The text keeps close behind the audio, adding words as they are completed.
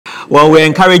Well, we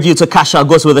encourage you to cash out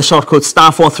goes with the short code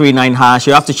 *439#.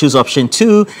 You have to choose option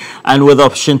 2, and with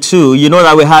option 2, you know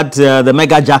that we had the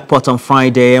mega jackpot on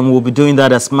Friday, and we'll be doing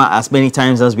that as many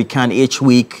times as we can each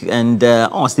week, and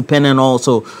it's depending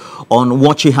also on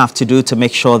what you have to do to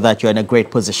make sure that you're in a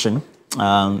great position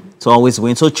to always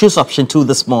win. So choose option 2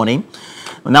 this morning.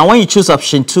 Now, when you choose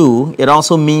option 2, it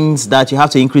also means that you have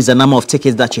to increase the number of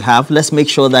tickets that you have. Let's make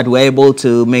sure that we're able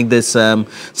to make this some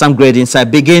great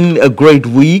insight. Begin a great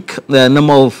week. The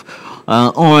number of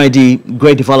already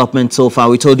great development so far.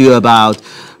 We're told that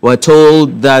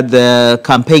the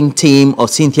campaign team of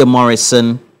Cynthia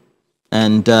Morrison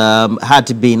and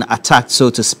had been attacked, so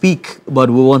to speak,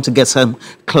 but we want to get some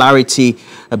clarity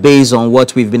based on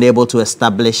what we've been able to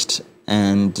establish.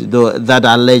 And that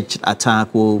alleged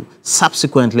attack will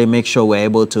subsequently make sure we're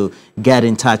able to get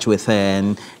in touch with her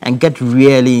and get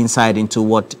really insight into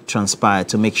what transpired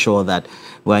to make sure that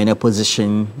we're in a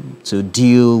position to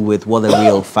deal with what the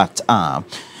real facts are.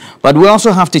 But we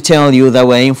also have to tell you that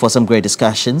we're in for some great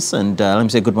discussions. And let me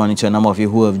say good morning to a number of you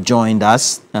who have joined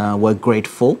us. We're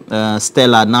grateful.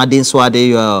 Stella Nadine Swade,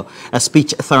 you're a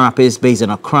speech therapist based in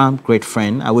Accra, great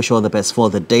friend. I wish you all the best for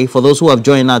the day. For those who have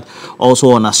joined us also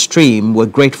on a stream, we're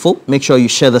grateful. Make sure you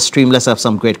share the stream. Let's have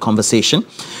some great conversation.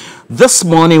 This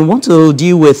morning, we want to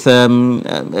deal with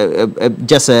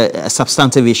just a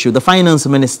substantive issue. The finance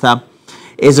minister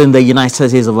is in the United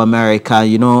States of America.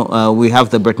 You know, we have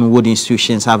the Bretton Woods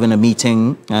institutions having a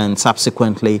meeting, and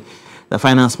subsequently the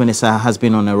finance minister has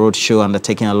been on a roadshow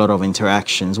undertaking a lot of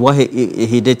interactions. What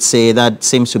he did say that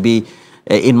seems to be,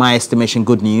 in my estimation,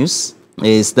 good news,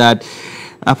 is that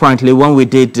apparently when we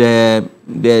did the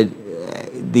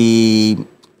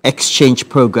exchange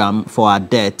program for our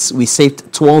debts, we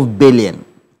saved $12 billion.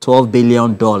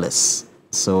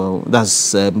 So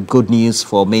that's good news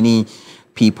for many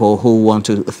people who want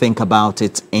to think about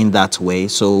it in that way.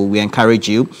 So we encourage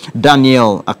you.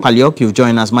 Daniel Akpaliok, you've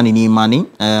joined us, Money Money.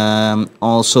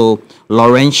 Also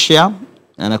Laurentia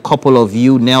and a couple of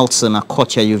you, Nelson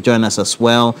Akocha, you've joined us as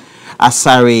well.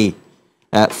 Asari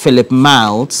Philip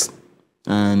Miles,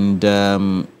 and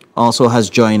also has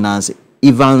joined us.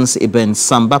 Evans Ibn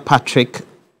Samba, Patrick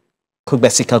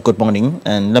Kugbesika, good morning.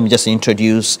 And let me just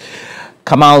introduce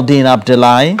Kamaldeen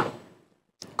Abdullahi.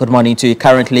 Good morning to you.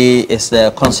 Currently, is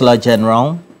the Consular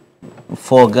General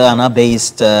for Ghana,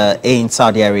 based in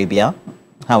Saudi Arabia.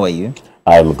 How are you?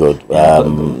 I'm good.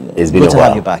 It's been good a while. to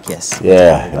have you back, yes.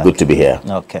 Yeah, good to be here.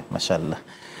 Okay, mashallah.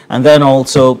 And then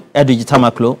also, Edwin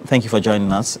Tamaklo, thank you for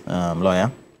joining us,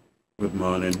 lawyer. Good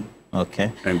morning.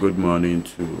 Okay. And good morning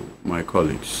to my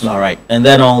colleagues. All right. And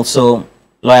then also,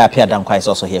 lawyer Pierre Dankwa is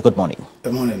also here. Good morning.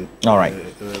 Good morning. All right.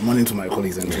 Morning to my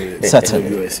colleagues and to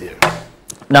the US here.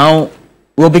 Now,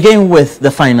 we'll begin with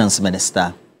the finance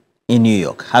minister in New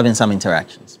York, having some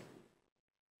interactions.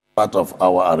 Part of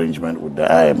our arrangement with the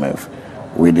IMF,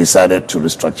 we decided to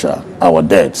restructure our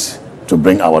debts to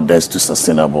bring our debts to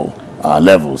sustainable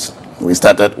levels. We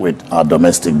started with our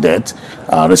domestic debt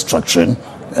restructuring,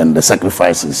 and the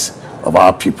sacrifices of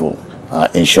our people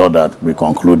ensured that we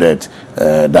concluded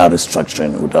that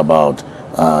restructuring with about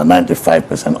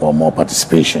 95% or more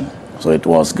participation. So it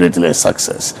was greatly a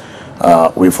success.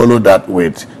 We followed that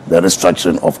with the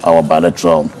restructuring of our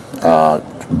bilateral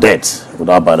debt with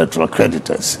our bilateral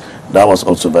creditors. That was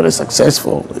also very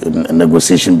successful in a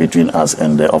negotiation between us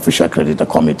and the Official Creditor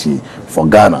Committee for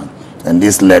Ghana. And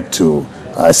this led to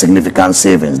significant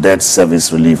savings, debt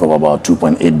service relief of about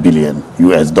 $2.8 billion.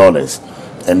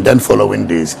 And then following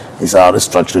this is our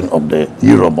restructuring of the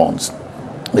Eurobonds.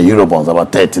 The Eurobonds,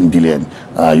 about $13 billion.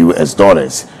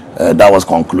 That was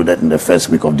concluded in the first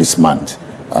week of this month.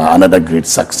 Another great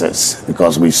success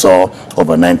because we saw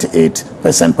over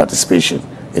 98% participation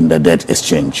in the debt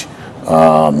exchange.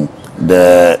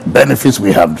 The benefits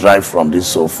we have derived from this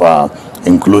so far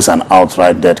includes an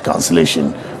outright debt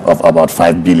cancellation of about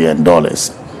 $5 billion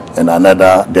and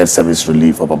another debt service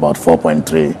relief of about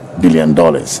 $4.3 billion.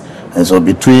 And so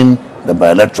between the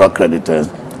bilateral creditors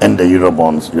and the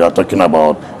Eurobonds, you are talking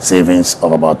about savings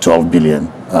of about $12 billion.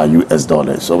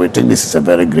 So we think this is a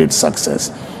very great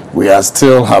success. We are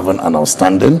still having an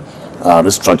outstanding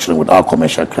restructuring with our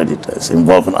commercial creditors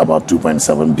involving about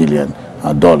 $2.7 billion.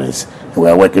 We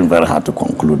are working very hard to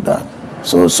conclude that.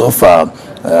 So far,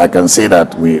 I can say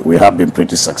that we have been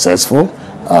pretty successful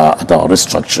at our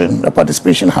restructuring. The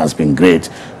participation has been great,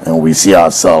 and we see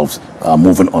ourselves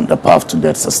moving on the path to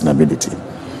debt sustainability.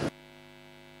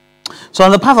 So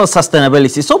on the path of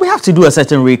sustainability, so we have to do a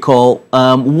certain recall.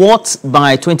 What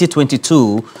by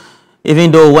 2022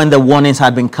 even though when the warnings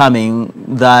had been coming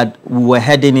that we were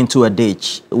heading into a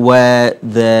ditch where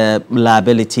the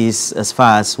liabilities as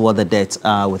far as what the debts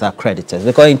are with our creditors.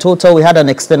 Because in total, we had an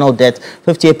external debt,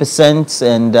 58%,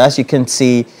 and as you can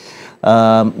see,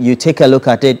 you take a look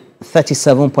at it,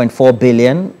 37.4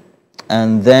 billion,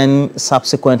 and then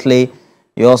subsequently,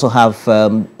 you also have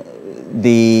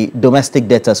the domestic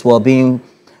debt as well, being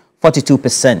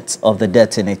 42% of the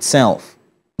debt in itself.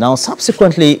 Now,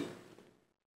 subsequently,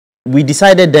 we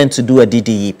decided then to do a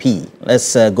DDEP.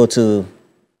 Let's go to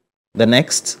the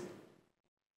next.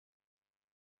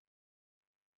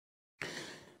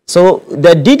 So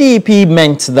the DDEP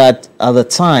meant that at the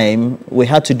time, we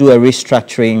had to do a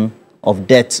restructuring of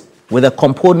debt with a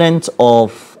component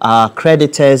of our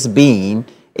creditors being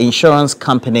insurance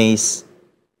companies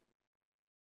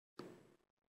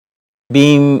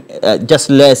being just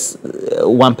less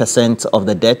 1% of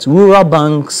the debt. Rural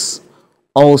banks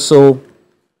also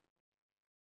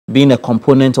being a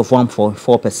component of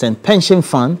 1.4%. Pension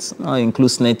funds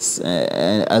includes NETs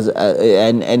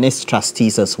and its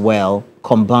trustees as well,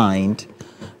 combined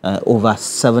over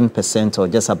 7% or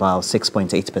just about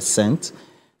 6.8%.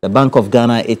 The Bank of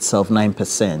Ghana itself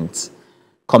 9%.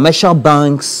 Commercial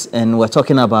banks, and we're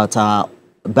talking about our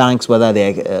banks, whether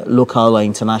they're local or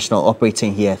international,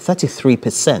 operating here,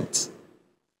 33%.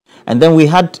 And then we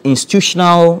had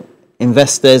institutional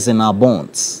investors in our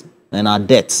bonds and our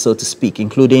debts, so to speak,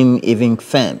 including even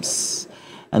firms.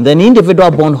 And then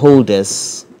individual bond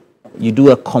holders, you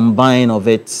do a combine of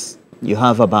it, you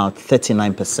have about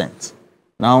 39%.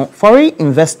 Now, foreign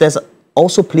investors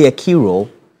also play a key role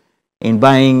in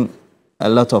buying a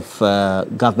lot of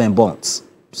government bonds.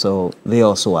 So they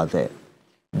also are there.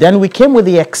 Then we came with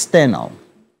the external.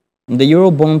 The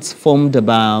Euro bonds formed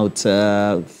about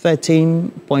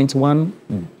 13.1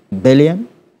 billion.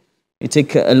 You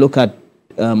take a look at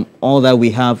all that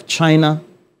we have. China,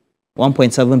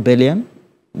 1.7 billion.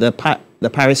 The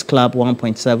Paris Club,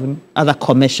 1.7. Other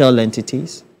commercial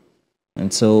entities.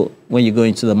 And so when you go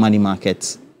into the money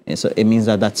market, so it means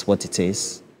that that's what it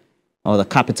is, or the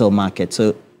capital market.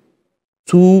 So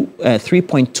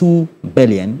 3.2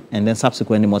 billion, and then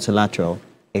subsequently multilateral,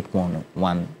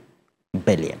 8.1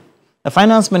 billion. The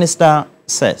finance minister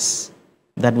says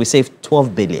that we saved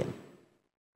 12 billion.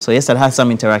 So yesterday I had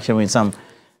some interaction with some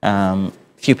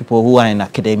few people who are in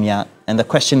academia, and the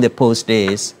question they posed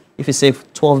is, if you save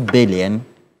 12 billion,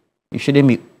 you shouldn't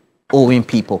be owing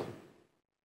people,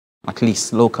 at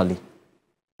least locally.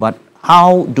 But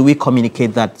how do we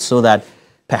communicate that so that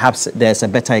perhaps there's a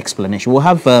better explanation? We'll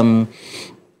have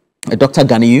Dr.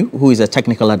 Ganiyu, who is a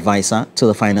technical advisor to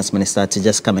the finance minister, to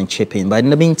just come and chip in. But in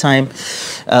the meantime,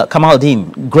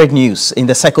 Kamaldeen, great news in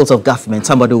the circles of government,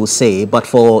 somebody will say, but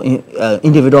for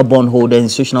individual bondholders,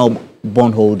 institutional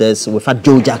bondholders, we've had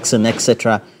Joe Jackson,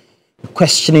 etc.,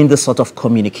 questioning this sort of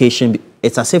communication.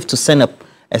 It's as if to send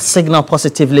a signal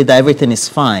positively that everything is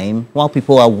fine, while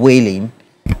people are wailing,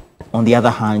 on the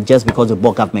other hand, just because they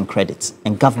bought government credits,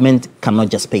 and government cannot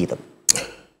just pay them.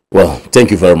 Well, thank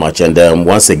you very much. And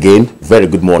once again, very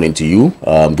good morning to you.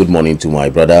 Good morning to my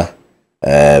brother,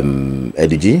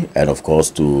 Edigi, and of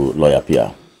course to Lawyer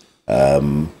Pia.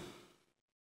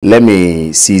 Let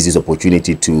me seize this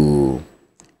opportunity to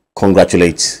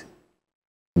congratulate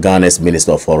Ghana's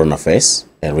Minister of Foreign Affairs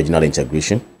and Regional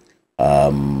Integration,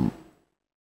 Honorable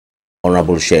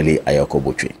Shirley Ayoko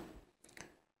Botwe.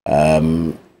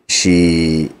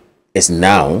 She is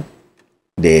now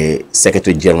the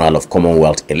Secretary General of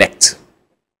Commonwealth elect,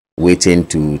 waiting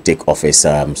to take office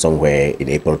somewhere in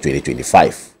April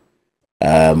 2025.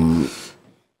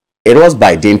 It was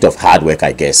by dint of hard work,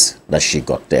 I guess, that she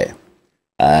got there.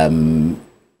 We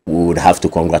would have to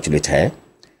congratulate her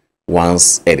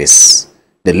once it is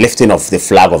the lifting of the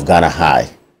flag of Ghana high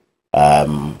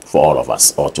for all of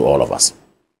us, or to all of us.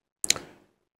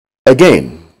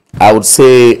 Again, I would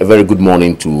say a very good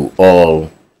morning to all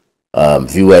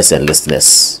viewers and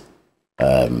listeners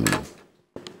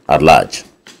at large.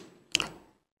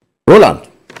 Roland,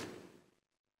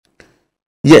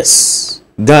 yes,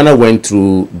 Ghana went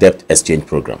through debt exchange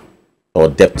program or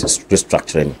debt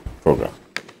restructuring program.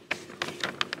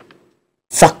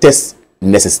 Factors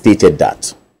necessitated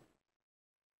that.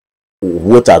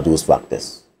 What are those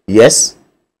factors? Yes,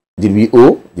 did we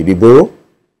owe? Did we borrow?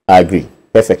 I agree,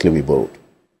 perfectly we borrowed.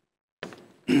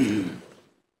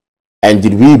 And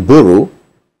did we borrow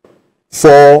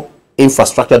for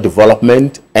infrastructure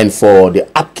development and for the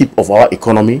upkeep of our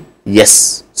economy?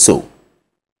 Yes, so.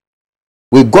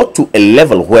 We got to a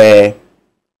level where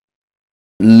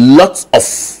lots of,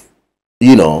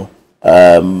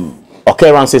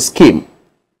 occurrences came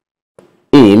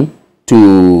in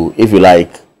to, if you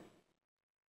like,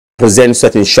 present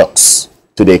certain shocks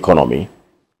to the economy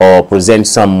or present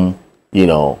some,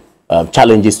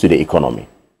 challenges to the economy.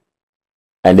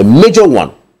 And the major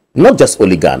one, not just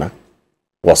only Ghana,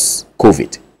 was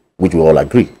COVID, which we all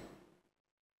agree.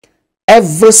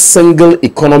 Every single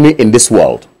economy in this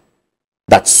world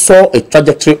that saw a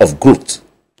trajectory of growth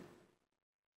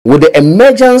with the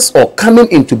emergence or coming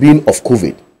into being of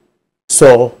COVID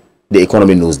saw the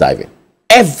economy nosediving.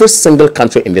 Every single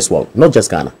country in this world, not just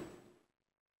Ghana.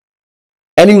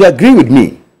 And you agree with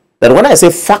me that when I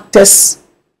say factors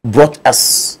brought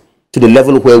us to the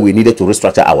level where we needed to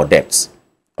restructure our debts,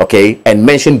 okay, and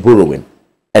mention borrowing,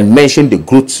 and mention the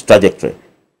growth trajectory,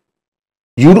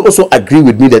 you would also agree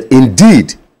with me that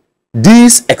indeed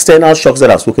these external shocks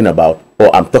that I've spoken about,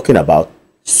 or I'm talking about,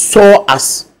 saw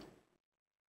us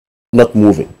not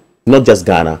moving, not just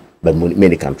Ghana, but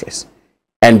many countries.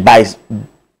 And by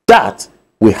that,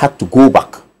 we had to go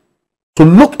back to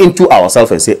look into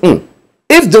ourselves and say,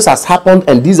 if this has happened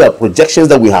and these are projections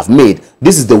that we have made,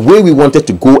 this is the way we wanted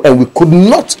to go and we could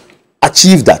not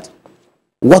achieve that,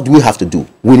 what do we have to do?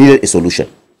 We needed a solution.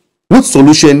 With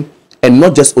solution, and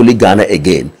not just only Ghana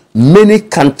again, many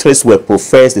countries will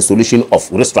profess the solution of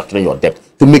restructuring your debt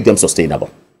to make them sustainable.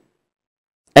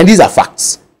 And these are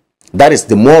facts. That is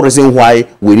the more reason why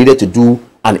we needed to do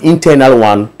an internal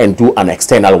one and do an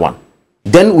external one.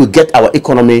 Then we get our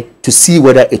economy to see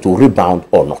whether it will rebound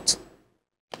or not.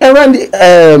 And Randy,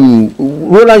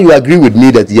 Roland, you agree with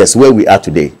me that yes, where we are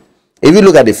today, if you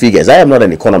look at the figures, I am not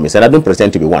an economist and I don't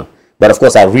pretend to be one. But of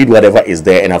course, I read whatever is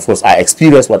there and of course, I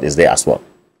experience what is there as well.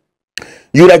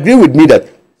 You would agree with me that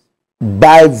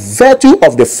by virtue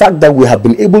of the fact that we have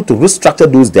been able to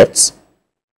restructure those debts,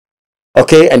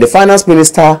 okay, and the finance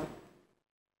minister,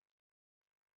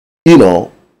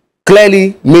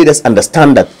 clearly made us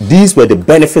understand that these were the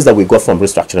benefits that we got from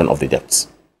restructuring of the debts.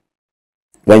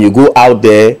 When you go out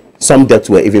there, some debts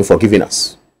were even forgiven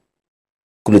us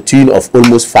to the tune of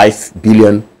almost 5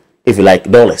 billion, if you like,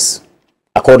 dollars,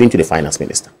 according to the finance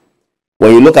minister.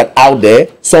 When you look at out there,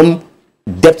 some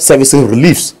debt servicing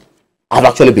reliefs have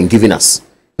actually been given us.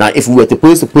 Now, if we were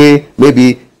supposed to pay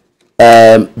maybe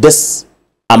this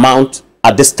amount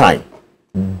at this time,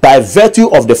 by virtue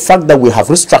of the fact that we have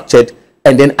restructured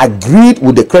and then agreed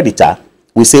with the creditor,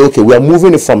 we say, okay, we are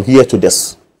moving it from here to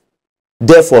this.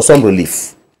 Therefore, some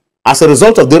relief. As a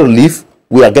result of the relief,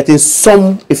 we are getting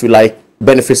some, if you like,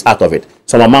 benefits out of it.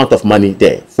 Some amount of money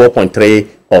there, 4.3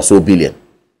 or so billion.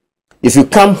 If you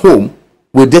come home,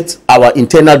 we did our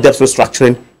internal debt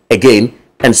restructuring again,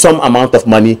 and some amount of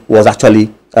money was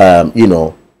actually,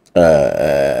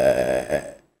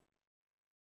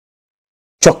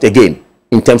 chucked again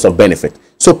in terms of benefit.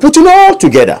 So putting all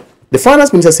together, the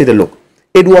finance minister said, look,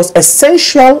 it was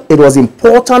essential, it was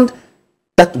important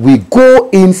that we go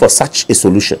in for such a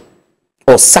solution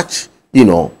or such,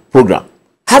 program.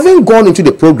 Having gone into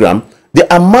the program, the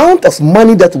amount of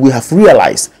money that we have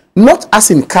realized, not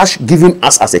as in cash given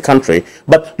us as a country,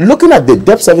 but looking at the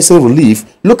debt servicing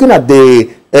relief, looking at the,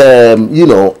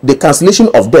 the cancellation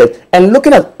of debt, and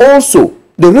looking at also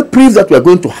the reprieve that we are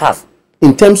going to have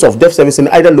in terms of debt servicing,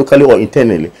 either locally or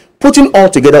internally, putting all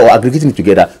together or aggregating it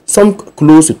together, some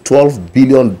close to $12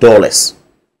 billion,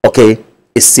 okay,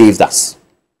 it saved us.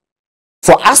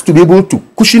 For us to be able to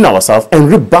cushion ourselves and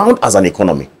rebound as an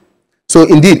economy. So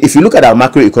indeed, if you look at our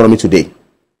macroeconomy today,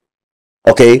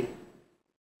 okay,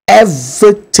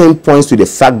 everything points to the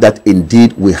fact that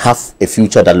indeed we have a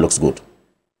future that looks good.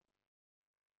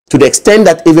 To the extent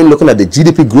that even looking at the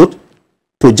GDP growth,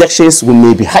 projections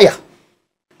may be higher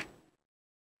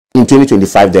in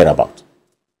 2025 thereabout.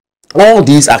 All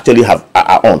these actually are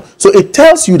on. So it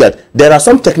tells you that there are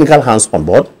some technical hands on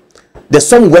board. There's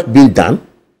some work being done.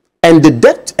 And the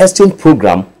debt exchange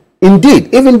program,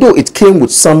 indeed, even though it came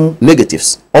with some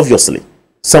negatives, obviously,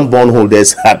 some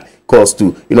bondholders had cause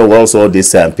to, also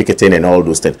this picketing and all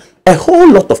those things. A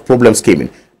whole lot of problems came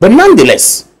in. But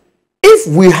nonetheless,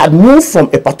 if we had moved from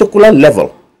a particular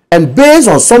level and based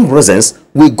on some reasons,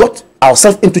 we got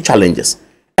ourselves into challenges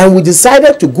and we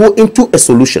decided to go into a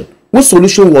solution, which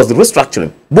solution was the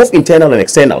restructuring, both internal and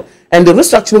external, and the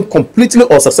restructuring completely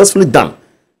or successfully done.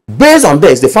 Based on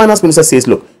this, the finance minister says,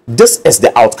 look, this is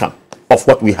the outcome of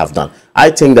what we have done.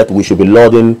 I think that we should be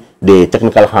lauding the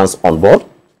technical hands on board.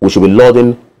 We should be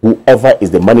lauding whoever is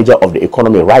the manager of the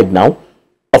economy right now.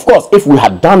 Of course, if we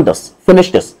had done this,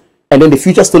 finished this, and then the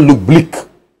future still looked bleak,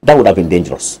 that would have been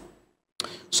dangerous.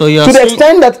 So you're to the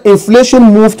extent that inflation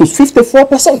moved to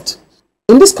 54%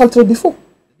 in this country before.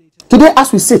 Today,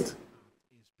 as we sit,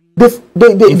 the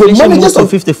managers of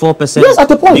 54%. Yes, at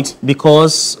the point.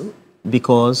 Because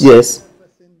yes.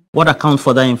 What accounts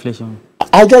for that inflation?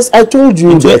 I told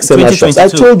you the external shocks. I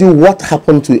told you what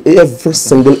happened to every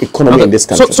single economy in this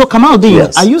country. So Kamaldeen,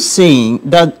 yes. Are you saying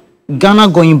that Ghana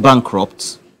going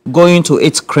bankrupt, going to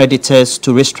its creditors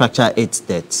to restructure its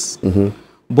debts,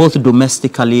 both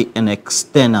domestically and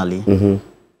externally,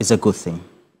 is a good thing?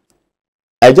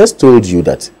 I just told you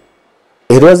that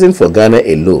it wasn't for Ghana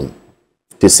alone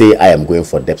to say I am going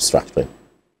for debt structuring.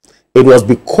 It was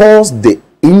because the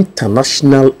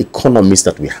international economies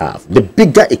that we have, the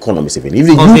bigger economies, even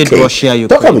COVID, UK, Russia, Ukraine.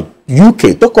 talk of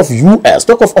UK, talk of US,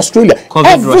 talk of Australia, COVID,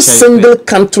 every Russia, single Ukraine.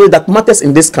 country that matters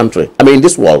in this country, in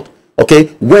this world,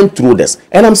 okay, went through this.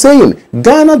 And I'm saying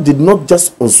Ghana did not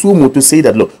just assume to say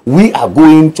that, look, we are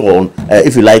going to,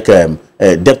 if you like, debt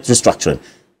restructuring.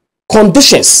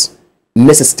 Conditions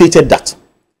necessitated that.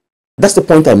 That's the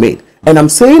point I made. And I'm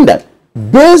saying that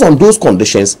based on those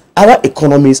conditions, our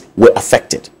economies were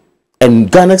affected.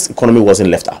 And Ghana's economy wasn't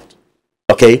left out.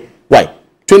 Okay? Why?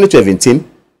 2017,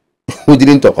 we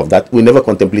didn't talk of that. We never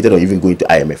contemplated on even going to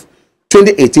IMF.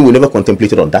 2018, we never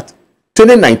contemplated on that.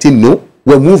 2019, no,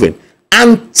 we're moving.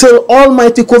 Until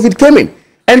almighty COVID came in.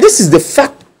 And this is the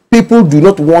fact people do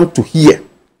not want to hear.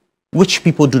 Which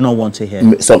people do not want to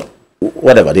hear? Some,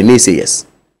 whatever, the naysayers.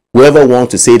 Whoever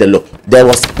wants to say that, look,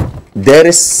 there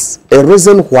is a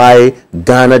reason why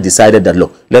Ghana decided that,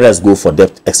 look, let us go for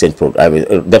debt exchange program,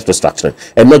 debt restructuring.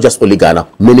 And not just only Ghana,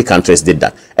 many countries did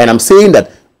that. And I'm saying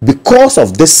that because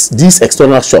of these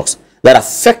external shocks that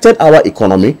affected our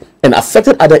economy and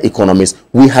affected other economies,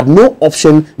 we had no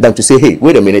option than to say, hey,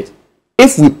 wait a minute,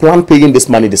 if we plan paying this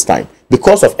money this time,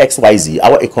 because of XYZ,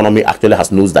 our economy actually has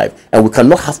nosedive, and we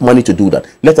cannot have money to do that.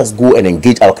 Let us go and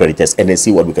engage our creditors and then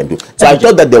see what we can do. So I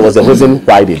thought that there was a reason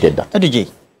why they did that.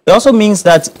 It also means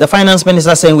that the finance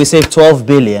minister saying we saved 12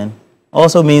 billion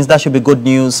also means that should be good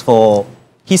news for,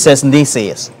 he says,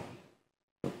 naysayers.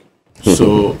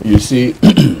 So, you see,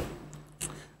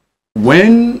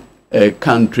 when a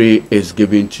country is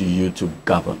given to you to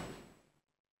govern,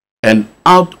 and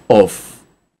out of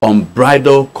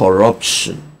unbridled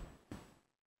corruption,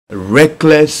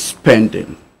 reckless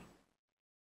spending,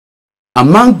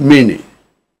 among many,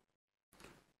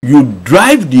 you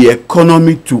drive the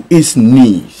economy to its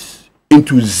knees,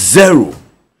 into zero,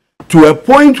 to a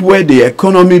point where the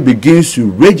economy begins to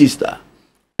register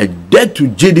a debt to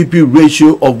GDP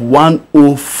ratio of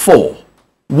 104.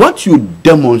 What you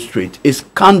demonstrate is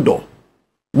candor.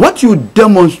 What you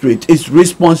demonstrate is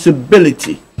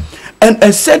responsibility and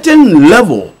a certain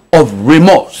level of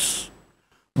remorse.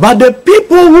 But the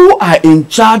people who are in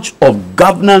charge of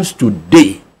governance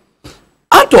today,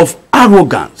 out of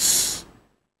arrogance,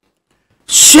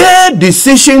 sheer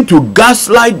decision to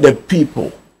gaslight the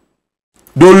people,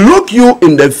 they'll look you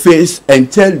in the face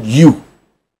and tell you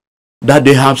that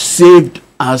they have saved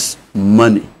us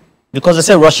money. Because they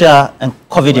say Russia and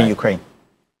COVID in Ukraine.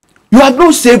 You have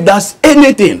not saved us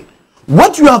anything.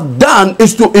 What you have done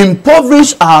is to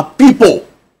impoverish our people.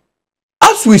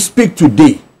 As we speak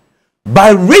today,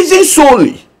 by reason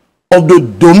solely of the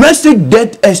domestic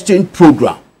debt exchange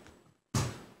program,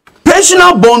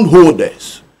 personal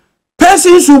bondholders,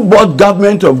 persons who bought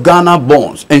government of Ghana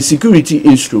bonds and security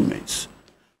instruments,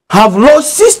 have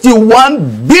lost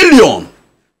 61 billion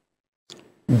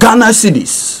Ghana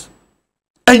cedis.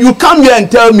 And you come here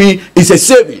and tell me it's a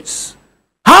savings.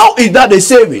 How is that a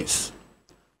savings?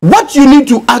 What you need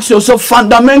to ask yourself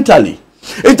fundamentally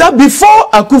is that before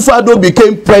Akufo-Addo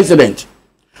became president,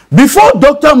 before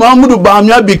Dr. Mahamudu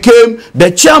Bawumia became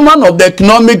the chairman of the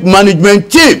economic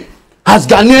management team, has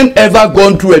Ghanaian ever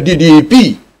gone through a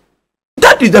DDEP?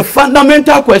 That is the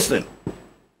fundamental question.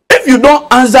 If you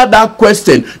don't answer that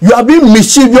question, you are being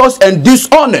mischievous and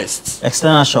dishonest.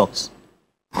 External shocks.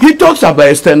 He talks about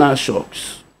external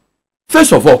shocks.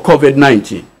 First of all,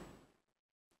 COVID-19.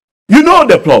 You know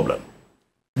the problem.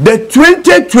 The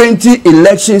 2020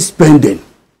 election spending.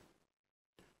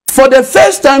 For the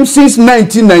first time since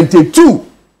 1992,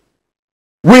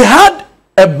 we had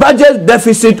a budget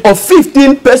deficit of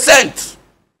 15%.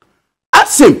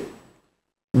 Ask him,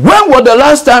 when was the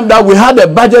last time that we had a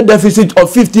budget deficit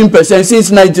of 15%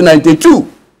 since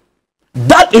 1992?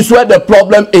 That is where the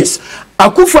problem is.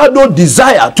 Akufo-Addo's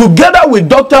desire, together with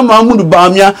Dr. Mahamudu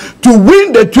Bawumia, to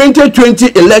win the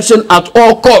 2020 election at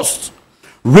all costs,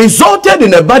 resulted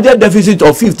in a budget deficit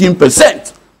of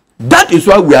 15%. That is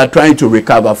what we are trying to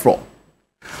recover from.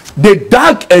 They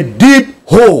dug a deep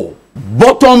hole,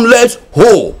 bottomless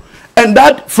hole. And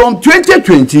that from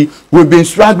 2020, we've been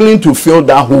struggling to fill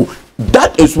that hole.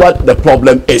 That is what the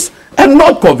problem is. And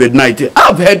not COVID-19.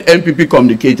 I've heard NPP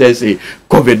communicators say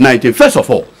COVID-19. First of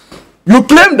all, you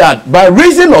claim that by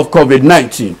reason of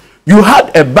COVID-19, you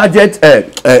had a budget,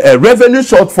 a revenue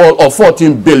shortfall of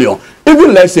 14 billion.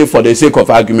 Even let's say for the sake of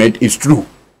argument, it's true.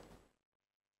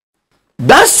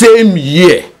 That same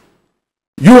year,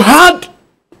 you had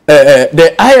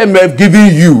the IMF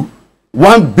giving you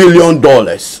 $1 billion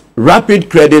rapid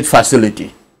credit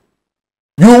facility.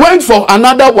 You went for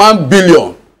another 1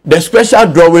 billion, the special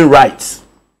drawing rights.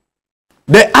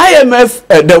 The IMF,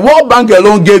 the World Bank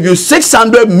alone gave you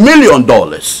 $600 million.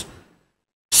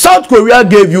 South Korea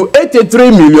gave you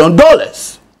 $83 million.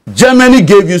 Germany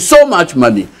gave you so much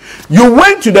money. You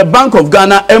went to the Bank of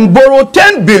Ghana and borrowed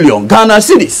 10 billion Ghana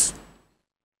cedis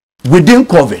within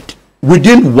COVID,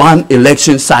 within one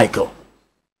election cycle.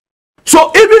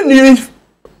 So even if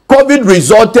COVID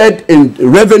resulted in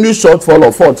revenue shortfall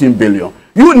of 14 billion,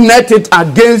 you net it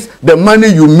against the money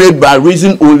you made by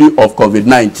reason only of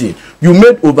COVID-19. You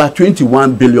made over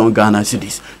 21 billion Ghana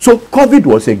cedis. So COVID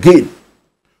was a gain.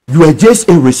 You were just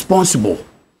irresponsible.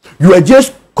 You were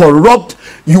just corrupt.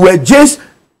 You were just,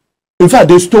 in fact,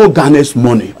 they stole Ghana's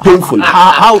money painfully.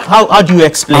 How do you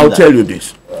explain that? I'll tell you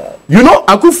this. You know,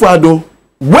 Akufo-Addo,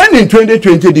 when in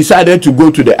 2020 decided to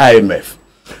go to the IMF,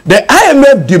 the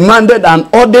IMF demanded an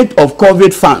audit of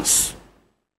COVID funds.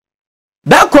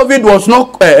 That COVID was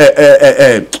not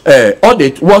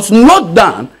audit was not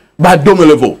done by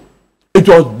Domelevo. It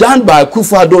was done by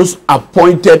Akufo-Addo's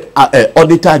appointed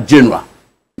Auditor General,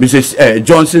 Mrs.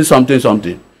 Johnson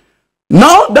something.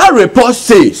 Now that report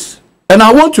says, and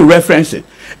I want to reference it,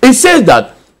 it says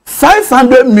that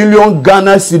 500 million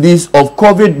Ghana cedis of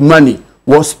COVID money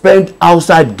was spent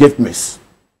outside giftmas.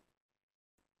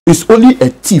 It's only a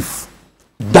thief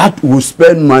that will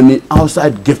spend money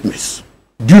outside giftmas.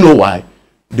 Do you know why?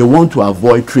 They want to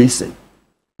avoid tracing.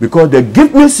 Because the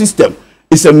giftmas system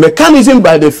is a mechanism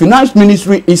by the finance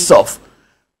ministry itself,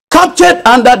 captured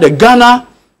under the Ghana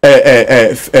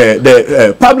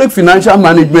Public Financial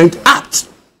Management Act.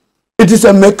 It is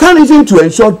a mechanism to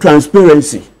ensure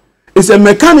transparency. It's a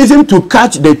mechanism to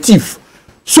catch the thief.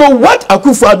 So what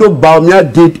Akufo-Addo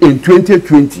Bawumia did in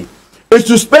 2020 is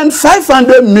to spend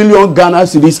 500 million Ghana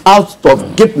cedis out of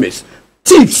giftmas,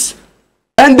 thieves.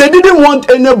 And they didn't want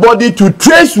anybody to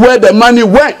trace where the money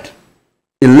went.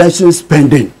 Election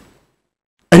spending.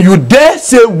 And you dare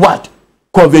say what?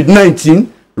 COVID-19,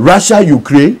 Russia,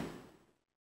 Ukraine.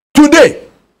 Today,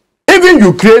 even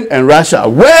Ukraine and Russia,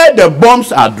 where the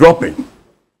bombs are dropping,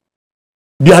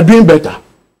 they are doing better.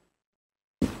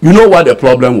 You know what the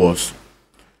problem was?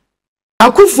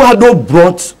 Akufo-Addo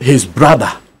brought his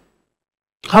brother.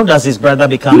 How does his brother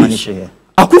become an issue here?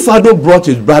 Akufo-Addo brought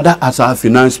his brother as our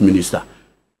finance minister.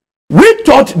 We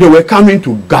thought they were coming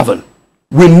to govern.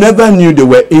 We never knew they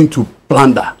were into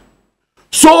plunder.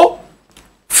 So,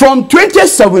 from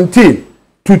 2017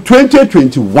 to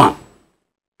 2021,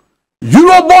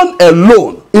 Eurobond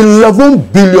alone,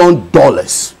 $11 billion.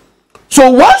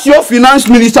 So once your finance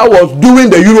minister was doing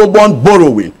the Eurobond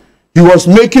borrowing, he was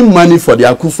making money for the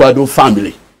Akufo-Addo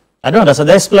family. I don't understand.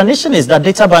 The explanation is that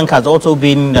Data Bank has also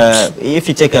been, if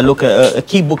you take a look, a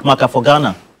key bookmaker for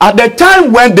Ghana. At the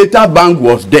time when Data Bank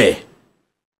was there,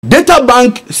 Data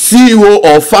Bank CEO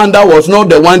or founder was not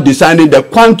the one deciding the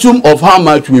quantum of how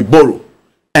much we borrow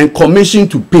and commission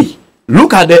to pay.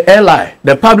 Look at the LI,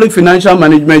 the Public Financial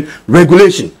Management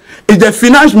Regulation. It's the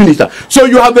finance minister. So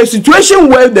you have a situation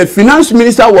where the finance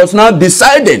minister was now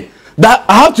deciding that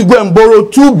I have to go and borrow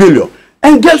 2 billion.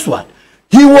 And guess what?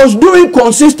 He was doing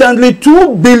consistently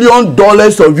 $2 billion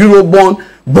of Eurobond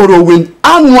borrowing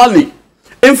annually.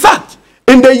 In fact,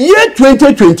 in the year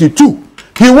 2022,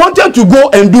 he wanted to go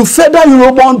and do further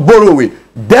Eurobond borrowing.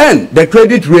 Then the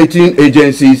credit rating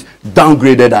agencies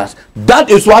downgraded us. That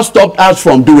is what stopped us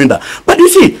from doing that. But you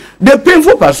see, the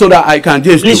painful part, so that I can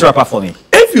just... Please wrap up for me.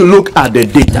 If you look at the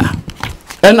data,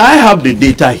 and I have the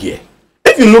data here.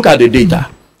 If you look at the data,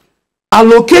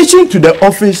 allocation to the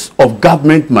Office of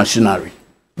Government Machinery,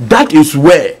 that is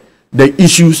where the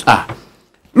issues are.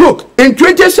 Look, in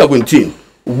 2017,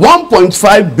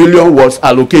 1.5 billion was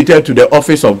allocated to the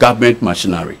Office of Government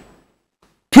Machinery.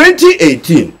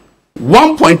 2018,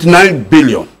 1.9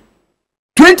 billion.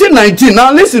 2019,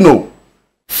 now listen,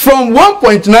 from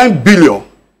 1.9 billion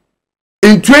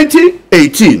in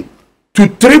 2018 to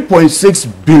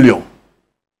 3.6 billion.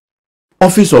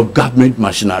 Office of Government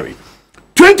Machinery.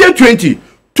 2020,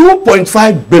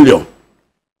 2.5 billion.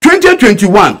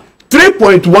 2021,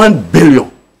 3.1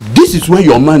 billion. This is where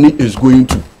your money is going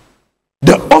to.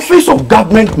 The Office of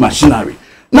Government Machinery.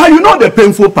 Now, you know the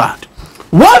painful part.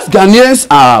 Whilst Ghanaians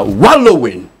are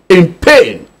wallowing in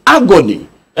pain, agony,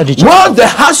 while the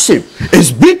hardship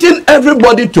is beating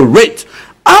everybody to rate,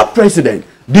 our president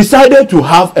decided to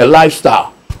have a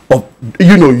lifestyle of,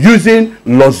 you know, using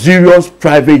luxurious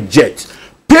private jets,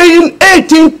 paying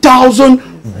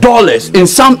 $18,000 in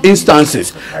some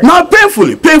instances. Now,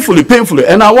 painfully,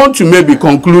 and I want to maybe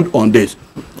conclude on this.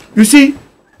 You see,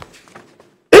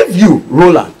 if you,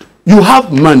 Roland, you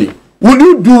have money, will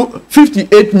you do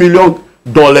 $58 million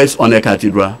on a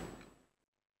cathedral?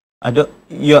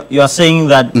 You're saying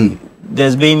that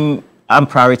there's been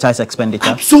unprioritized expenditure?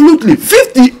 Absolutely.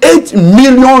 $58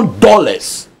 million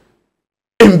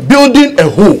in building a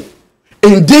hole,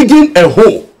 in digging a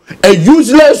hole, a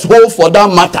useless hole for that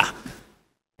matter.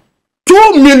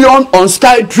 $2 million on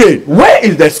SkyTrain. Where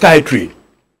is the SkyTrain?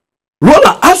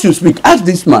 Roland, as you speak, ask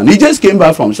this man. He just came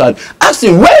back from South. Ask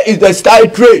him, where is the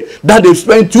SkyTrain that they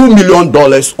spent $2 million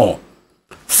on?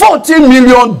 $40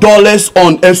 million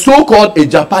on a so-called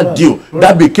Japan deal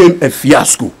that became a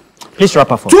fiasco. Please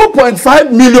wrap up.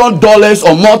 $2.5 million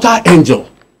on Malta Angel.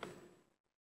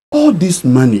 All this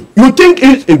money, you think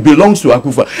it belongs to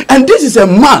Akufo. And this is a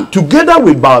man, together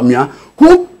with Bawumia,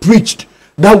 who preached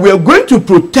that we are going to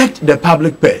protect the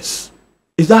public purse.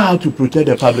 Is that how to protect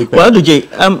the public purse? Well, DJ,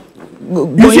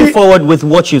 going forward with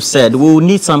what you've said, we will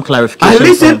need some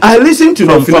clarification. I listen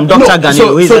to from Dr.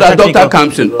 Gani, so that Dr.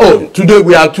 comes in. Oh, today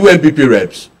we have 2 MPP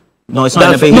reps. No, it's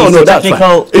not. No, that's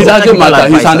fine. It doesn't matter.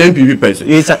 He's an MPP person.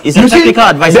 He's a technical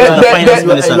advisor to the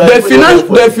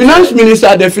finance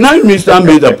minister. The finance minister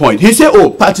made a point. He said,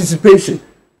 "Oh, participation.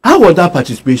 How was that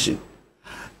participation?"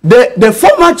 The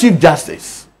former Chief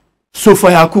Justice,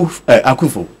 Sophia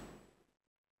Akufo,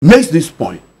 makes this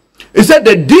point. He said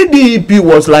the DDEP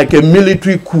was like a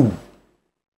military coup,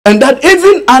 and that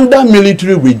even under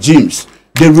military regimes,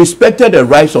 they respected the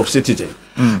rights of citizens.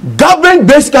 Government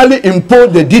basically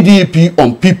imposed the DDEP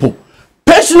on people,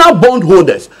 personal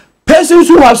bondholders, persons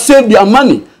who have saved their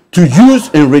money to use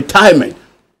in retirement,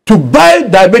 to buy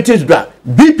diabetes drugs,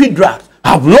 BP drugs,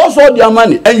 have lost all their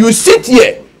money, and you sit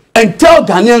here and tell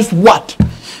Ghanaians what?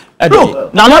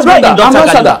 Look, now let's bring in Dr.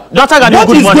 Gani. Dr. Gani, what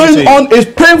is going on is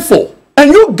painful,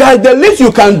 and you guys, the least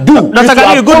you can do Dr.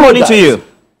 Gani, good morning to you.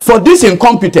 For this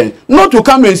incompetence, not to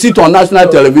come and sit on national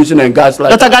television and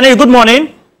gaslight. Dr. Gani, good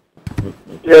morning.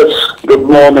 Yes, good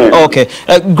morning. Okay,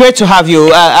 great to have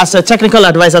you as a technical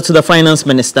advisor to the finance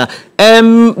minister.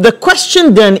 The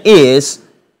question then is,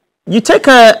 you take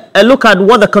a look at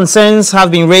what the concerns have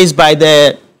been raised by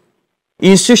the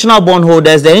institutional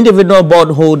bondholders, the individual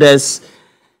bondholders,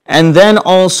 and then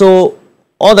also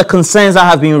all the concerns that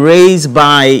have been raised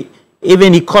by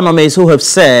even economists who have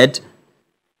said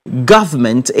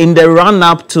government in the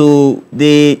run-up to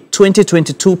the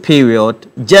 2022 period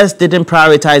just didn't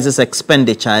prioritize its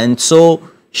expenditure and so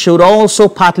should also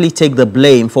partly take the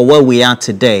blame for where we are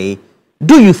today.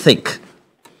 Do you think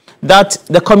that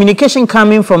the communication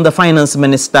coming from the finance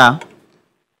minister,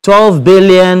 $12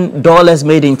 billion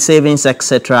made in savings,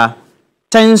 etc.,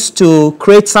 tends to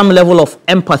create some level of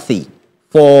empathy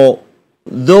for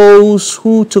those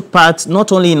who took part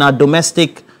not only in our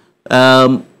domestic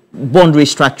bond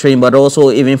restructuring, but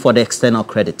also even for the external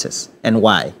creditors, and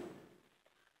why?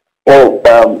 Well,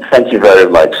 thank you very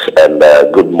much, and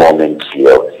good morning to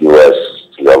your viewers,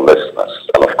 to your listeners,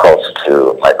 and of course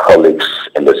to my colleagues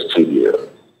in the studio.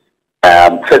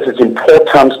 First, it's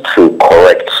important to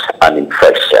correct an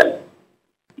impression.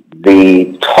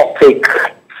 The topic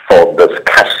for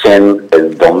discussion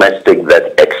is domestic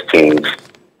debt exchange.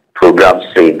 Program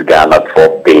saved Ghana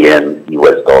 $12 billion.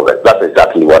 That's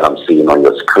exactly what I'm seeing on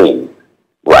your screen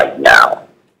right now.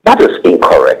 That is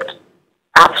incorrect.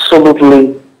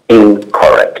 Absolutely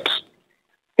incorrect.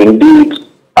 Indeed,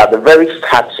 at the very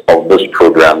start of this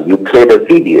program, you played a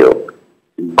video.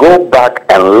 Go back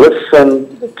and listen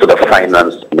to the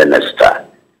finance minister.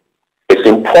 It's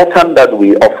important that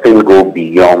we often go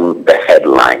beyond the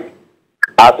headline.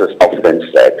 As is often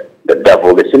said, the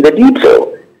devil is in the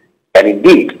detail. And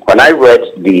indeed, when I read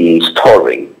the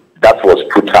story that was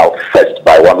put out first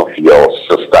by one of your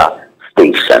sister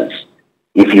stations,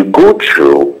 if you go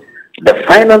through, the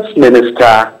finance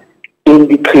minister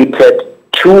indicated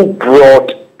 2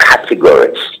 broad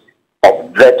categories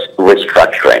of debt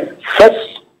restructuring.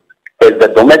 First is the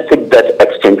domestic debt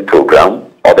exchange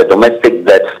program, or the domestic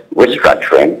debt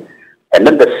restructuring. And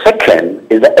then the second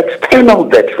is the external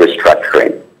debt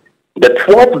restructuring. The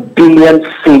 12 billion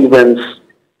savings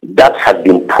that has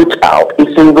been put out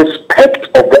is in respect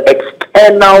of the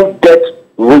external debt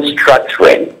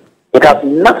restructuring. It has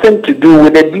nothing to do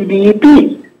with the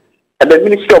DDEP. And the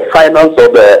Ministry of Finance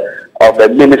or the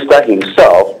minister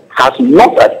himself has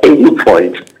not at any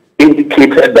point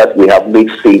indicated that we have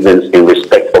made savings in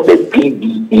respect of the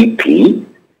DDEP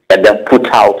and then put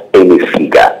out any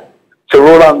figure. So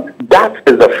Roland, that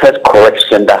is the first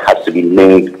correction that has to be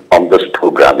made on this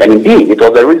program. And indeed, it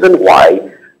was the reason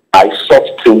why I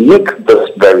sought to make this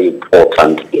very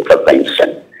important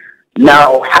intervention.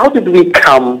 Now, how did we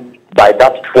come by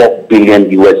that $12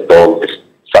 billion US dollars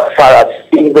so far as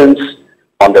savings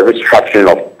on the restructuring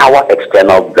of our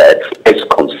external debt is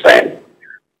concerned?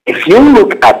 If you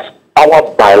look at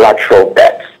our bilateral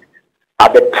debt,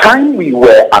 at the time we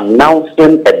were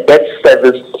announcing a debt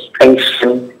service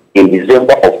suspension in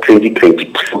December of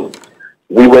 2022,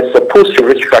 we were supposed to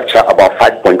restructure about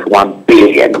 $5.1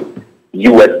 billion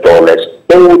US dollars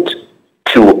owed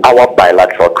to our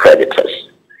bilateral creditors.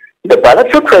 The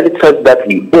bilateral creditors that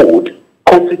we owed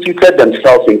constituted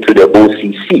themselves into the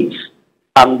OCCs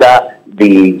under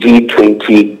the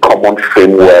G20 common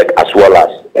framework as well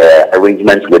as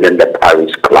arrangements within the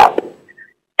Paris Club.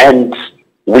 And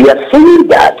we are saying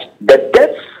that the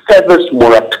debt service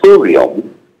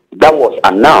moratorium that was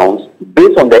announced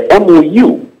based on the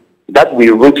MOU that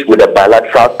we reached with the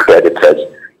bilateral creditors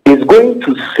is going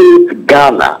to save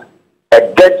Ghana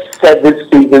a debt service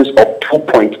savings of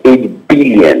 $2.8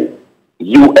 billion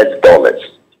US dollars.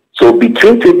 So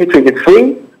between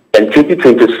 2023 and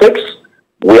 2026,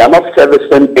 we are not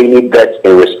servicing any debt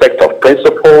in respect of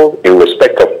principal, in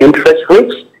respect of interest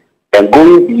rates, and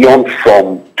going beyond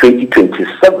from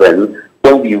 2027,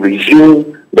 when we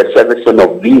resume the servicing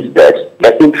of these debts,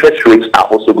 the interest rates are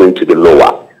also going to be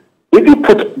lower. If you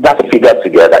put that figure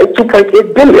together, it's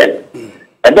 $2.8 billion.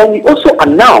 And then we also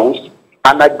announced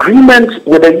an agreement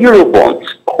with the Eurobond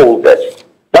holders.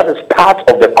 That is part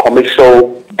of the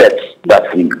commercial debt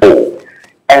that we owe.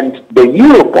 And the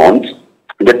Eurobond,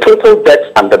 the total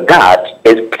debt under that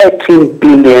is $13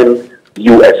 billion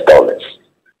US dollars.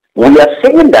 We are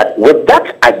saying that with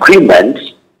that agreement,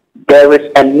 there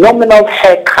is a nominal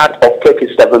haircut of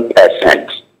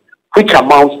 37%, which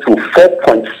amounts to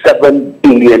 $4.7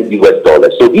 billion US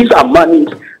dollars. So these are monies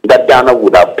that Ghana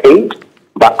would have paid,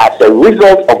 but as a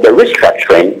result of the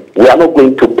restructuring, we are not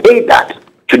going to pay that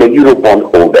to the Eurobond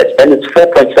holders, and it's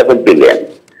 $4.7 billion.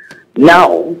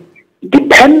 Now,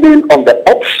 depending on the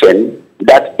option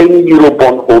that any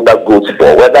Eurobond holder goes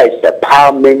for, whether it's a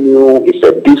power menu, it's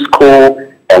a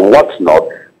disco, and whatnot,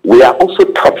 we are also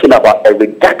talking about a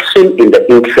reduction in the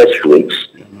interest rates,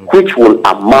 which will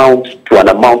amount to an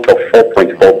amount of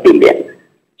 $4.4 billion.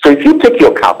 So if you take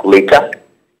your calculator,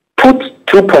 put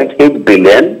 $2.8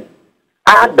 billion,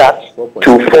 add that to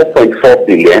 $4.4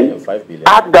 billion,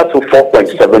 add that to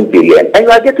 $4.7 billion, and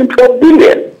you are getting $12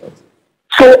 billion.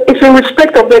 So it's in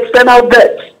respect of the external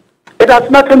debt. It has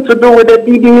nothing to do with the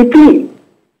DDEP.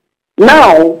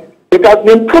 Now, it has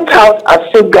been put out as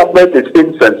if government is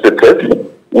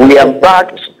insensitive. We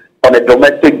embarked on a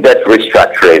domestic debt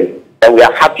restructuring, and we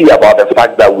are happy about the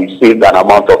fact that we saved an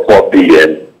amount of $4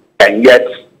 billion, and yet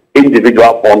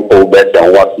individual bondholders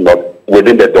and whatnot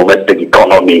within the domestic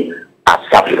economy are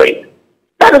suffering.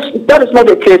 That is not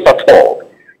the case at all.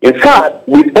 In fact,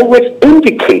 we've always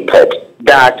indicated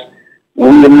that we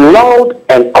laud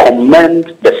and commend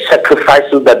the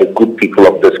sacrifices that the good people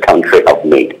of this country have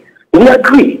made. We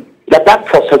agree that that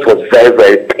process was very,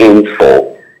 very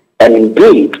painful. And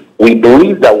indeed, we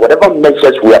believe that whatever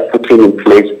measures we are putting in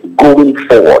place going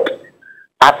forward,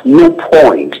 at no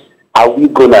point are we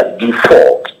going to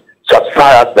default. So as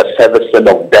far as the servicing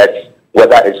of debt,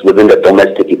 whether it's within the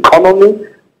domestic economy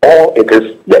or it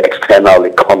is the external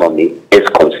economy is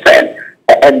concerned.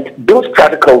 And those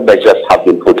practical measures have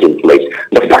been put in place.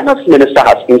 The finance minister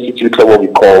has instituted what we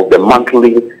call the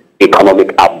monthly economic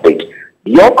update.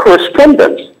 Your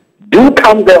correspondents do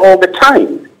come there all the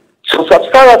time. So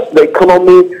as far as the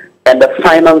economy and the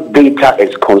finance data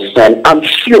is concerned, I'm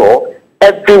sure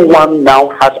everyone now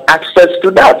has access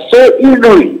to that so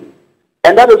easily.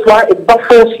 And that is why it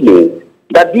baffles me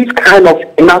that these kind of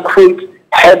inaccurate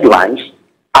headlines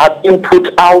are being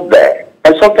put out there.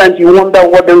 And sometimes you wonder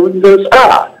what the reasons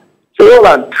are. So, well,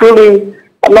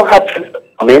 I'm not happy.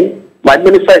 I mean, my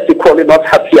minister is equally not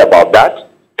happy about that.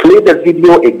 Play the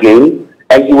video again,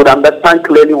 and you would understand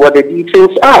clearly what the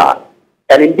details are.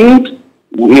 And indeed,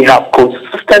 we have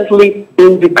consistently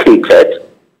indicated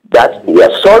that we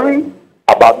are sorry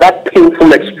about that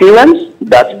painful experience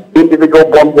that individual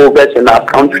bondholders in our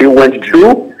country went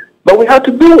through, but we have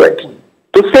to do it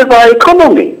to save our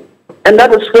economy. And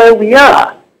that is where we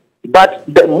are. But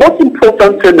the most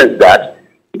important thing is that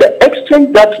the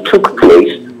exchange that took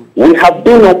place, we have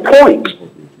been on point.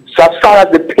 So as far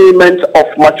as the payment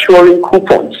of maturing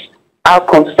coupons are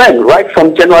concerned, right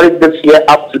from January this year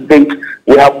up to date,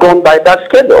 we have gone by that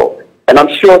schedule. And I'm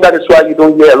sure that is why you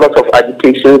don't hear a lot of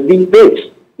agitations these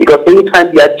days. Because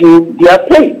anytime they are due, they are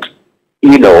paid.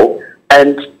 You know,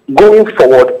 and going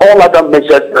forward, all other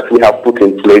measures that we have put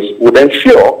in place would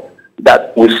ensure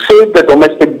that we save the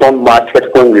domestic bond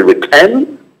market when we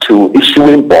return to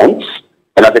issuing bonds,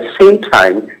 and at the same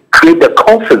time create the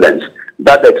confidence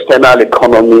that the external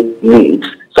economy needs,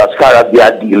 so as far as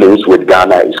their dealings with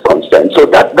Ghana is concerned. So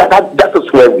that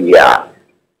is where we are.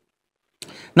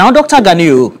 Now, Dr.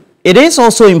 Ganiu, it is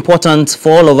also important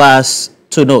for all of us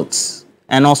to note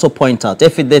and also point out,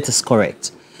 if that is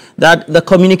correct, that the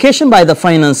communication by the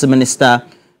finance minister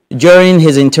during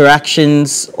his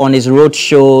interactions on his road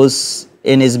shows,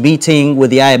 in his meeting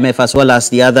with the IMF as well as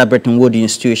the other Bretton Woods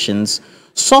institutions,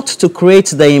 sought to create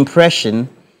the impression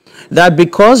that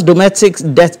because domestic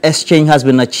debt exchange has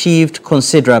been achieved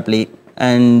considerably,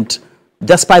 and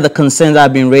despite the concerns that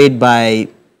have been raised by,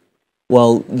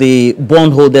 well, the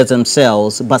bondholders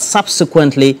themselves, but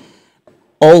subsequently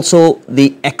also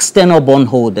the external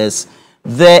bondholders,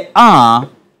 there are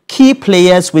key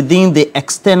players within the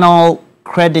external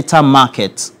creditor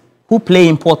market who play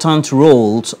important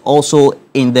roles also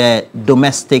in the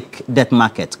domestic debt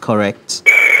market, correct?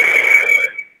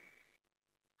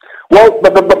 Well,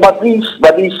 but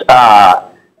these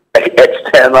are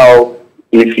external,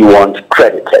 if you want,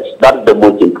 creditors. That's the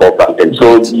most important thing.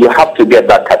 So you have to get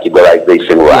that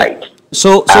categorization right.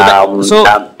 So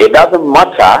it doesn't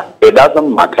matter. It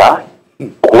doesn't matter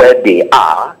where they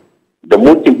are. The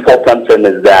most important thing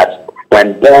is that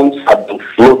when bonds have been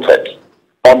floated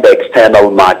on the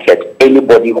external market,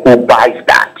 anybody who buys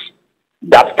that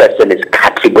person is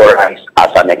categorized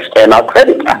as an external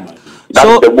creditor.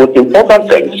 That's the most important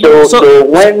thing. So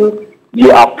when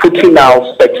you are putting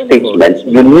out such statements,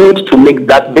 you need to make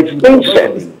that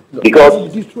distinction.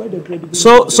 Because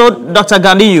so Dr.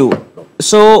 Ganiu,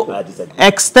 so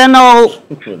external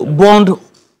bond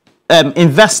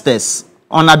investors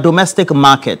on a domestic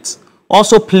market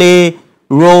also play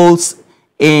roles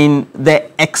in the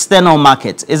external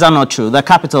market. Is that not true? The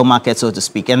capital market, so to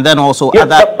speak, and then also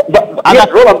other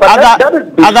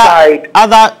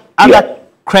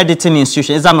crediting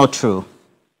institutions. Is that not true?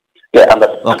 Yeah,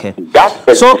 okay.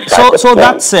 So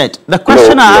that said, the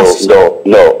question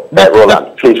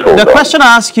the question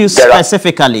I asked you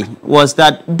specifically was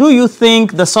that, do you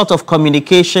think the sort of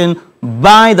communication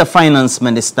by the finance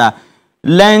minister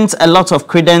lent a lot of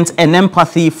credence and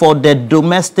empathy for the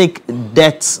domestic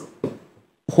debt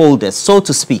holders, so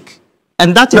to speak?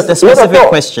 And that is the specific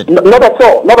question. Not at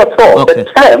all. Not at all. Okay.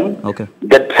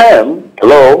 The term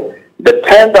that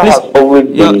has always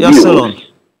been used,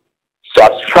 so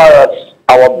as far as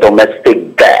our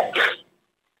domestic debts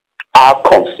are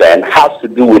concerned, has to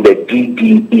do with the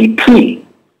DDEP.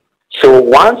 So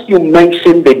once you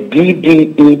mention the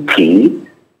DDEP,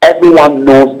 everyone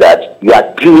knows that you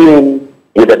are dealing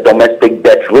with a domestic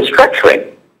debt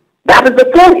restructuring. That is the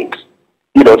point.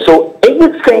 So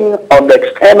anything on the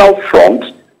external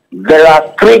front, there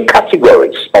are three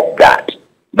categories of that.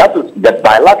 That is the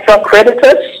bilateral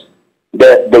creditors,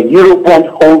 the Eurobond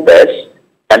holders,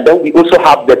 and then we also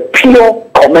have the pure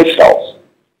commercials.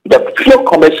 The pure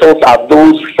commercials are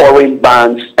those foreign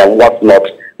banks and whatnot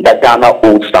that Ghana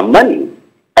owes some money.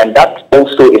 And that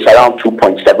also is around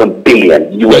 2.7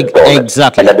 billion US dollars.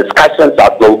 Exactly. And the discussions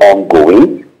are still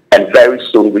ongoing, and very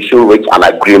soon we should reach an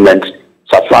agreement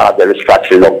so as far as the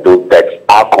restructuring of those debts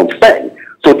are concerned.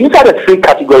 So these are the three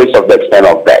categories of the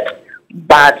external debt.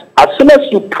 But as soon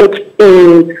as you put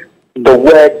in the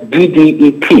word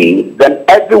DDEP, then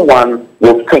everyone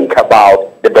will think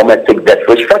about the domestic debt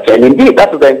restructuring. And indeed,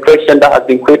 that is the impression that has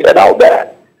been created out there.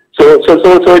 So it's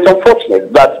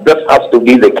unfortunate that this has to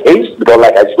be the case, because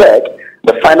like I said,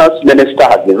 the finance minister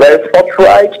has been very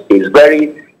forthright, is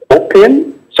very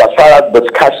open. So as far as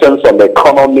discussions on the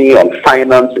economy, on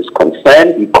finance is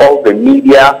concerned, he calls the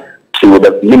media to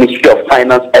the Ministry of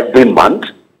Finance every month,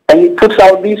 and he puts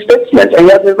out these statements, and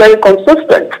he has been very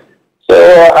consistent. So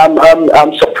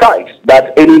I'm surprised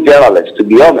that any journalist, to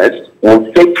be honest, will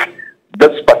take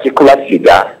this particular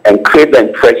figure and create the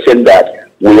impression that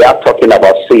we are talking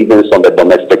about savings on the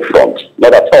domestic front.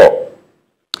 Not at all.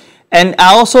 And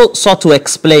I also sought to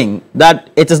explain that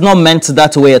it is not meant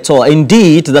that way at all.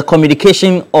 Indeed, the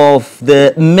communication of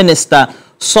the minister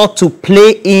sought to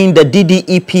play in the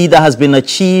DDEP that has been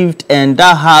achieved, and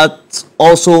that had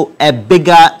also a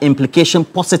bigger implication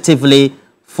positively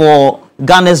for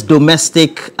Ghana's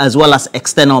domestic as well as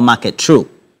external market. True.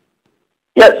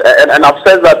 Yes, and I've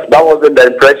said that wasn't the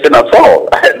impression at all.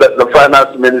 The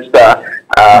finance minister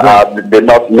did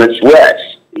not mince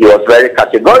words. He was very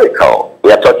categorical.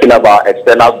 We are talking about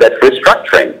external debt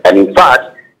restructuring. And in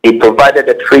fact, he provided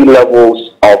the three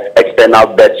levels of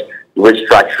external debt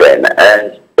restructuring.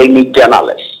 And any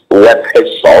journalist worth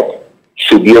his salt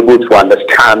should be able to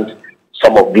understand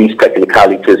some of these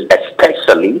technicalities,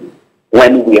 especially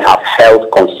when we have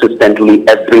held consistently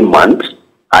every month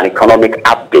an economic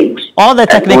update. All the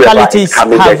technicalities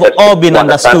have all been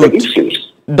understood,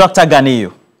 Dr.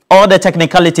 Ganiyu. All the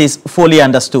technicalities fully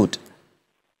understood.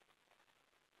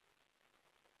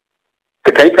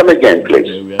 Can you come again,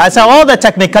 please? I said all the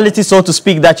technicalities, so to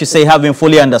speak, that you say have been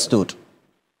fully understood.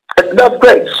 That's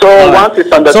great. So once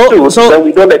it's understood, then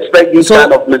we don't expect these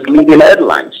kind of misleading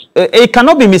headlines. It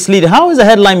cannot be misleading. How is a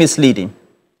headline misleading?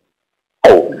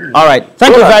 Oh. All right.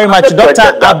 Thank you very much, Dr.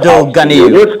 Abdul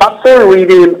Ganiyu. After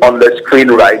reading on the screen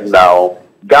right now,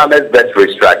 Ghana's debt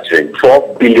restructuring,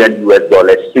 $12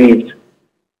 billion seized.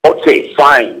 Okay,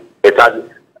 fine. It has,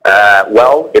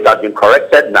 it has been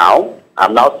corrected now.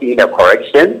 I'm now seeing a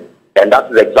correction, and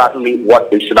that is exactly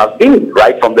what it should have been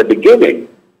right from the beginning.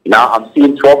 Now I'm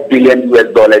seeing $12 billion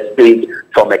paid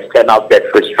from external debt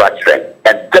restructuring,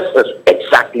 and this is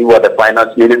exactly what the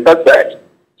finance minister said.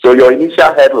 So your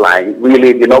initial headline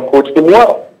really did not quote him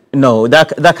well. No,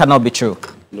 that cannot be true.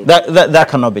 That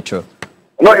cannot be true.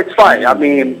 No, it's fine. I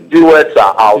mean, the words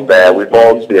are out there. We've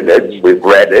all seen it. We've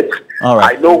read it. All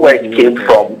right. I know where it came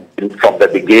from the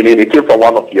beginning. It came from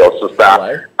one of your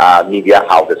sister media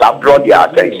houses. I've drawn their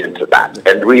attention to that,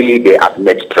 and really they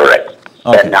admit to it.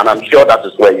 Okay. And I'm sure that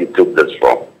is where you took this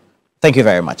from. Thank you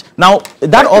very much. Now,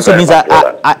 that also means that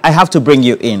I have to bring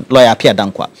you in, Lawyer Pierre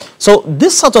Dankwa. So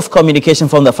this sort of communication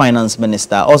from the finance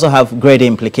minister also have great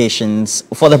implications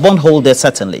for the bondholders,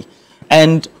 certainly.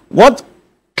 And what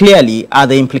clearly are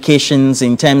the implications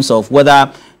in terms of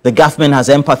whether the government has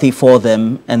empathy for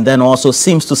them, and then also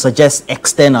seems to suggest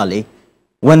externally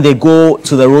when they go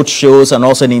to the road shows and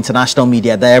also in international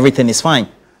media that everything is fine?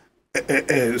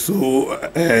 I'm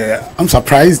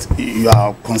surprised you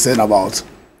are concerned about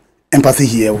empathy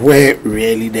here, where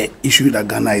really the issue that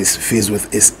Ghana is faced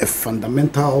with is a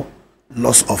fundamental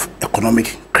loss of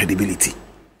economic credibility.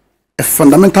 A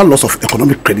fundamental loss of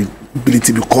economic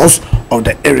credibility because of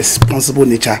the irresponsible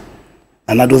nature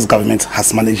Anado's government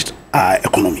has managed our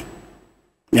economy.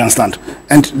 You understand?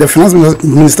 And the finance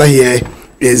minister here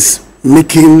is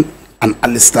making an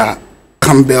Alistair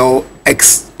Campbell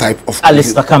X type of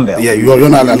Alistair Campbell. Yeah, you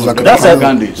know Alistair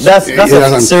Campbell. That's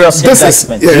a serious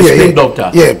investment.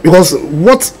 Yeah, because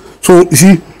so you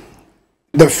see,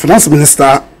 the finance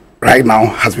minister right now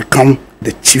has become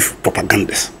the chief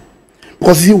propagandist.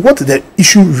 Because you see, what the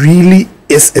issue really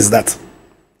is that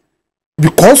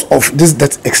because of this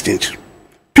debt exchange,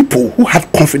 people who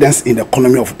had confidence in the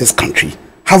economy of this country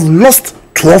have lost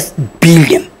 12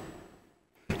 billion.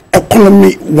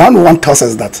 Economy 101 tells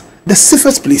us that the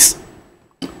safest place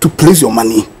to place your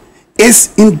money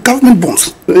is in government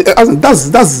bonds.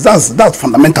 That's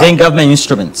fundamental. In government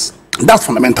instruments. That's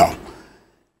fundamental.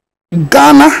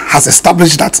 Ghana has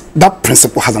established that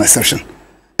principle has an exception.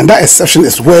 And that exception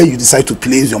is where you decide to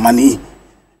place your money,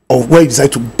 or where you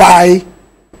decide to buy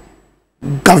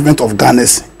government of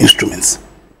Ghana's instruments.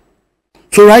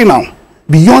 So right now,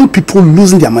 beyond people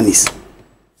losing their monies,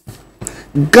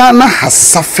 Ghana has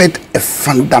suffered a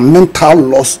fundamental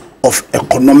loss of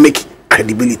economic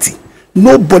credibility.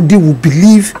 Nobody will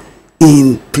believe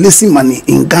in placing money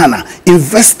in Ghana.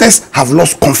 Investors have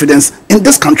lost confidence in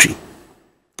this country.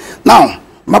 Now,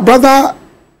 my brother,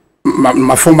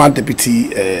 my former deputy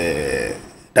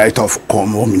director of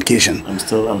communication. I'm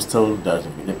still that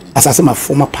deputy. As I said, my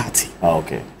former party. Oh,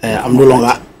 okay. I'm no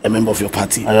longer a member of your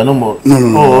party. I no more.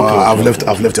 No. Okay,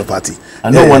 I've left your party.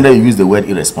 And no wonder you use the word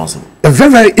irresponsible. Very,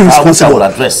 very irresponsible. I will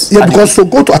address. Yeah, because so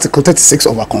go to Article 36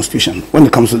 of our Constitution when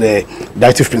it comes to the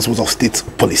directive principles of state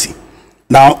policy.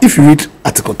 Now, if you read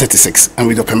Article 36, and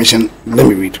with your permission, let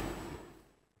me read.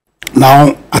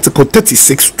 Now, Article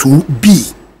 36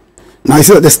 2B. Now, it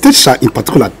says that the state shall in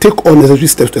particular take all necessary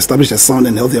steps to establish a sound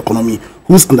and healthy economy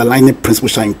whose underlying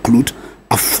principles shall include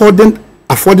affording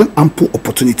ample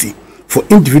opportunity for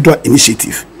individual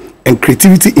initiative and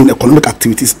creativity in economic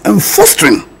activities, and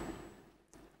fostering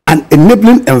an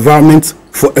enabling environment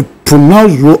for a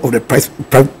pronounced role of the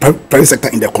private sector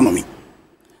in the economy.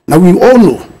 Now, we all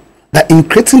know that in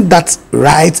creating that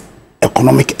right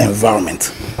economic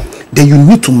environment, then you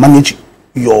need to manage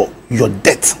your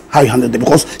debt, how you handle it.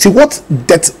 Because see, what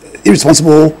debt,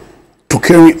 irresponsible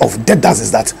procuring of debt does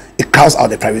is that it crowds out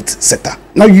the private sector.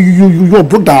 Now you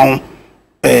broke down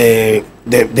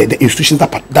the institutions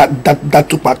that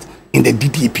took part in the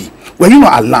DDP. Well, you know,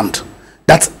 alarmed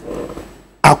that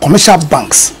our commercial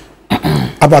banks,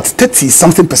 about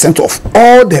 30-something% of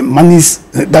all the monies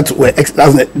that were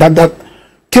that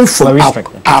came from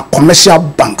our commercial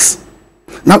banks.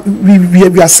 Now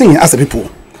we are saying as a people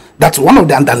that one of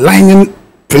the underlying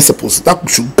principles that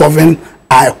should govern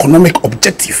our economic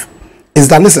objective is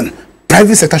that, listen,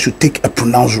 private sector should take a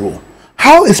pronounced role.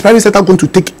 How is private sector going to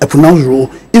take a pronounced role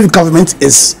if government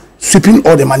is sweeping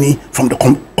all the money from the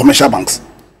commercial banks?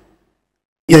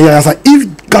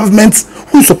 If government,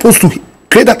 who is supposed to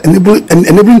create that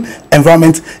enabling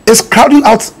environment, is crowding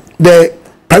out the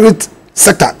private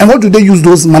sector, and what do they use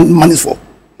those monies for?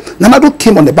 Nanado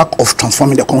came on the back of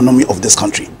transforming the economy of this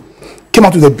country, came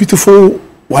out with a beautiful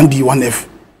 1D, 1F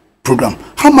program.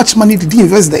 How much money did he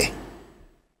invest there?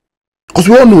 Because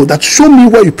we all know that show me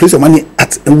where you place your money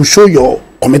at and we'll show your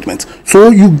commitment. So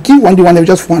you give 1D, 1F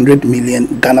just 400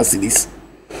 million Ghana cedis.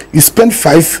 You spend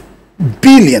 5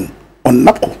 billion on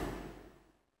NAPCO. You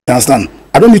understand?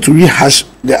 I don't need to rehash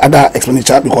the other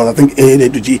expenditure because I think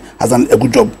AADG has done a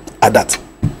good job at that.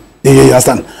 You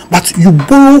understand? But you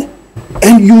borrow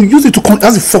and you use it to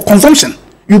as for consumption.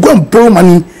 You go and borrow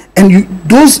money and you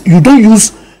don't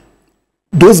use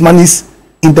those monies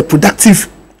in the productive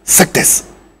sectors.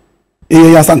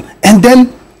 You understand? And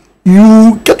then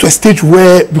you get to a stage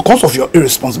where, because of your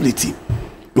irresponsibility,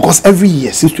 because every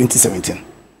year since 2017,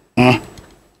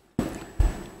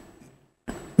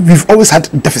 we've always had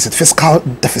deficit, fiscal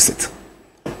deficit.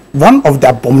 One of the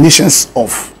abominations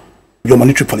of your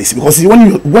monetary policy, because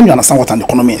when you understand what an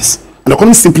economy is, an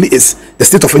economy simply is the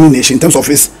state of any nation in terms of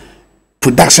its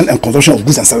production and consumption of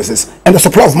goods and services and the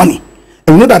supply of money.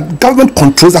 And we know that government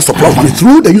controls that supply of money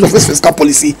through the use of its fiscal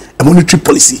policy and monetary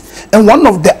policy. And one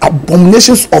of the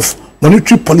abominations of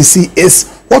monetary policy is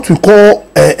what we call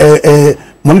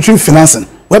monetary financing,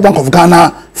 where Bank of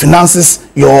Ghana finances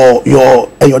your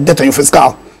debt and your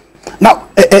fiscal. Now,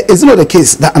 is it not the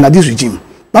case that under this regime,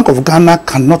 Bank of Ghana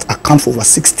cannot account for over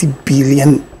 60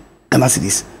 billion Ghana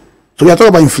cedis? So we are talking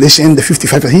about inflation, the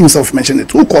 55%. He himself mentioned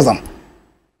it. Who caused them?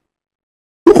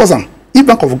 Who caused them? If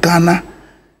Bank of Ghana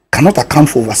cannot account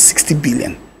for over 60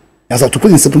 billion, as I have to put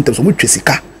in simple terms,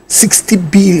 60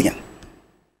 billion.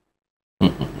 You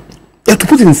have to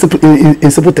put it in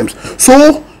simple terms.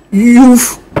 So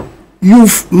you've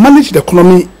managed the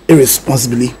economy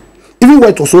irresponsibly. Even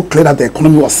where it was so clear that the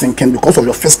economy was sinking because of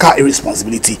your fiscal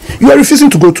irresponsibility, you are refusing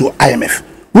to go to IMF.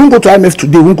 We won't go to IMF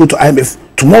today, we won't go to IMF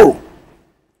tomorrow.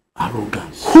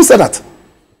 Arrogance. Who said that?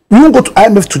 We won't go to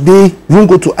IMF today, we won't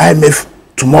go to IMF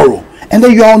tomorrow. And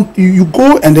then you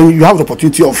go and then you have the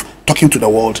opportunity of talking to the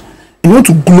world. And you want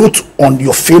to gloat on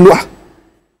your failure.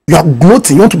 You are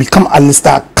gloating, you want to become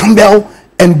Alistair Campbell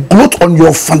and gloat on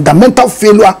your fundamental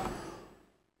failure,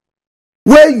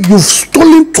 where you've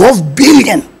stolen 12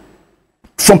 billion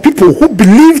from people who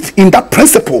believed in that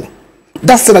principle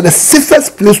that said that the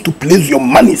safest place to place your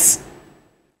monies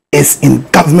is in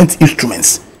government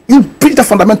instruments. You breached the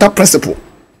fundamental principle.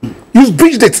 You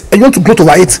breached it and you want to gloat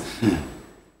over it.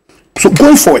 So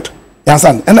going forward, you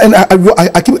understand? And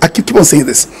I keep on saying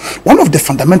this. One of the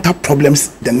fundamental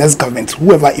problems the next government,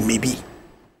 whoever it may be,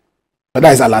 whether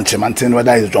it's Alan Chemantin,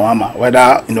 whether it's John Ama,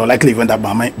 whether likely even that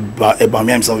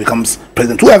Bamia himself becomes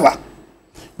president, whoever,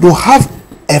 you have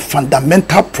a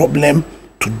fundamental problem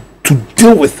to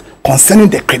deal with concerning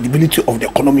the credibility of the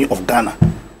economy of Ghana.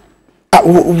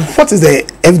 What is the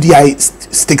FDI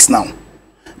stakes now?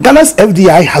 Ghana's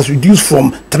FDI has reduced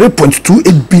from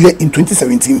 3.28 billion in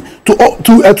 2017 to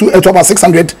about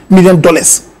 $600 million.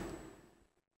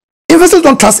 Investors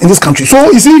don't trust in this country.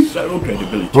 So you see, zero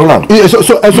credibility.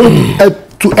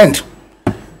 To end,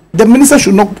 the minister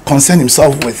should not concern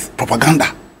himself with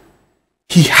propaganda.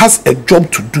 He has a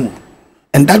job to do,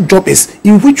 and that job is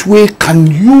in which way can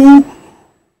you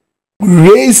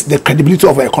raise the credibility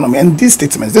of our economy. And these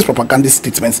statements, these propagandist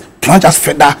statements, plunge us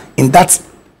further in that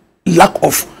lack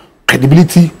of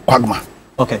credibility quagmire.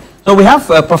 Okay, so we have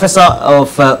a professor of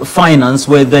finance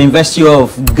with the University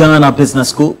of Ghana Business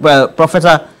School.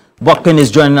 Professor Bokpin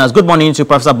is joining us. Good morning to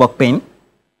Professor Bokpin.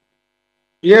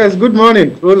 Yes, good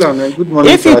morning, Roland, and good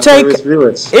morning to our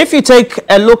viewers. If you take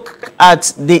a look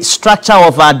at the structure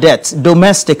of our debt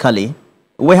domestically,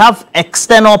 we have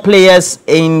external players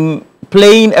in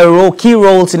playing key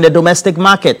roles in the domestic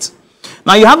market.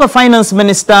 Now you have a finance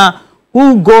minister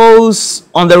who goes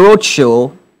on the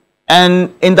roadshow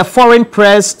and in the foreign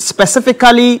press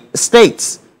specifically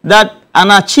states that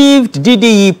an achieved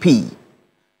DDEP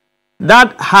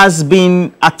that has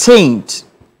been attained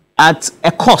at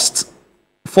a cost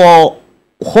for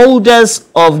holders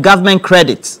of government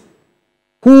credit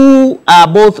who are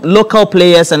both local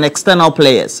players and external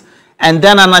players, and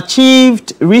then an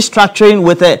achieved restructuring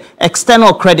with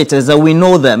external creditors, and we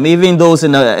know them, even those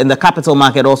in the capital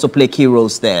market also play key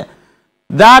roles there.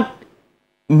 That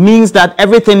means that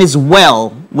everything is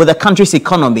well with the country's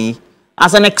economy.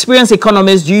 As an experienced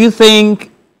economist, do you think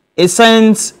it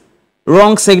sends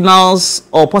wrong signals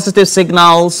or positive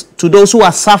signals to those who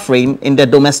are suffering in the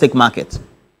domestic market?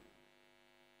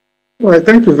 Well,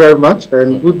 thank you very much,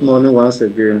 and good morning once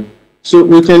again. So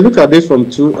we can look at this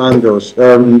from two angles.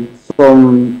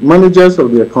 From managers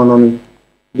of the economy,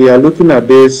 they are looking at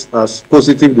this as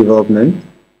positive development,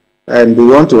 and we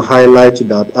want to highlight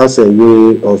that as a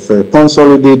way of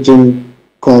consolidating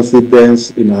confidence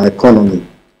in our economy.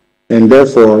 And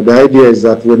therefore, the idea is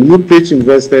that when you pitch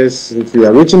investors, if you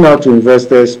are reaching out to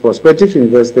investors, prospective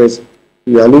investors,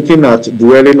 you are looking at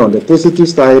dwelling on the positive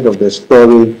side of the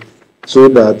story, so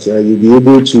that you'll be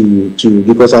able to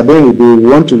because at the end of the day, we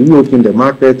want to reopen the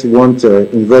market, we want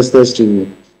investors to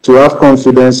have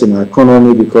confidence in our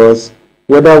economy, because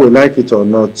whether we like it or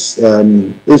not,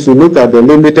 if you look at the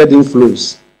limited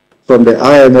inflows from the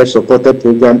IMF supported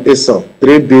program itself,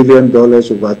 $3 billion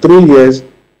over 3 years,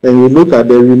 and you look at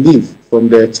the relief from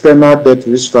the external debt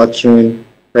restructuring,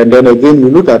 and then again you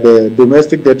look at the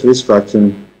domestic debt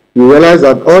restructuring, you realize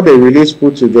that all the reliefs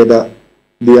put together,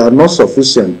 they are not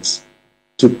sufficient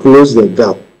to close the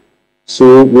gap.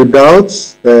 So without,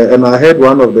 and I heard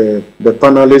one of the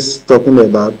panelists talking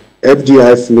about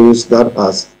FDI flows that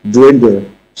has dwindled.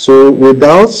 So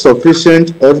without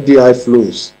sufficient FDI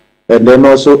flows, and then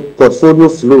also portfolio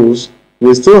flows,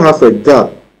 we still have a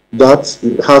gap that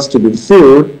has to be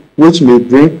filled, which may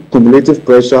bring cumulative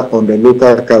pressure on the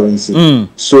local currency.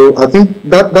 So I think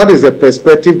that is a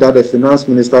perspective that the finance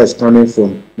minister is coming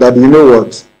from, that, you know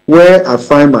what, where I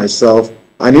find myself,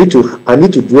 I need to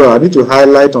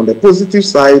highlight on the positive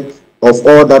side of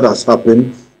all that has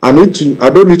happened. I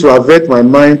don't need to avert my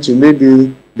mind to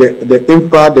maybe the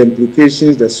impact, the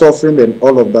implications, the suffering and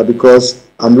all of that, because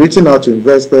I'm reaching out to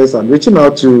investors, I'm reaching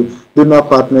out to donor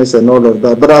partners and all of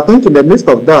that. But I think in the midst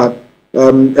of that,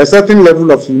 a certain level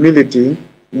of humility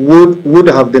would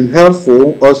have been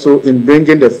helpful also in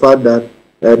bringing the fact that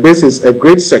this is a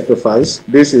great sacrifice.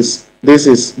 This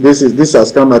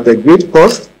has come at a great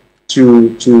cost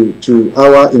to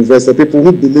our investor, people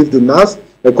who believed in us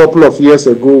a couple of years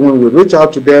ago when we reached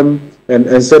out to them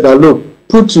and said that, look,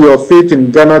 put your faith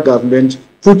in Ghana government,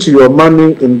 put your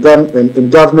money in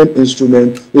government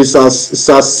instrument. It's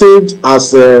as saved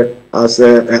as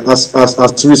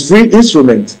risk-free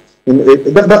instrument.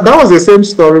 That was the same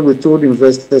story we told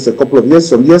investors a couple of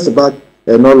some years back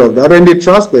and all of that, and they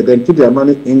trusted and put their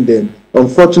money in them.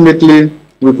 Unfortunately,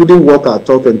 we couldn't walk our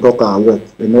talk and talk our walk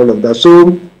and all of that.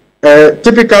 So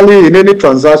typically in any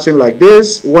transaction like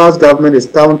this, whilst government is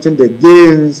counting the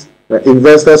gains,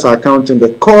 investors are counting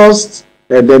the costs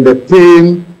and then the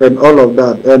pain and all of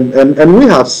that. And we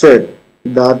have said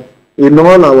that in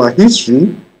all our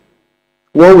history,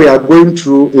 what we are going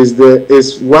through is the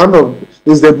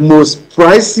most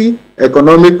pricey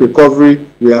economic recovery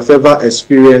we have ever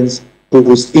experienced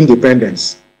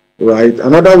post-independence. Right.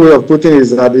 Another way of putting it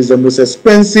is that it's the most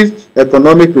expensive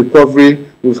economic recovery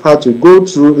we've had to go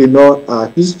through in all our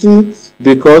history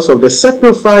because of the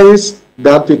sacrifice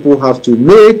that people have to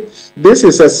make. This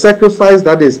is a sacrifice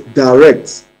that is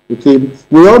direct. Okay,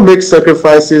 we all make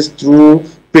sacrifices through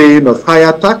paying of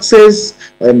higher taxes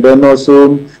and then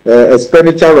also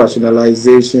expenditure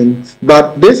rationalization.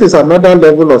 But this is another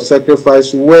level of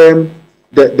sacrifice when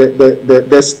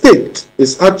the state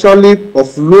is actually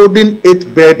offloading its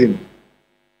burden,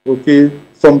 okay,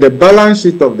 from the balance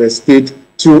sheet of the state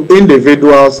to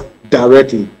individuals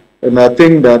directly. And I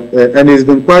think that, and it's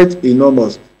been quite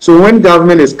enormous. So when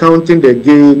government is counting the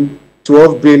gain,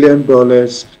 $12 billion,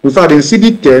 in fact, in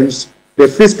CD terms, the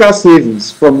fiscal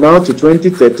savings from now to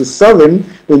 2037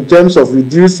 in terms of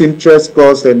reduced interest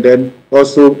costs and then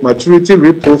also maturity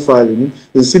reprofiling,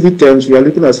 in CD terms, we are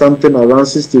looking at something around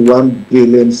 61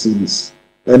 billion cedis.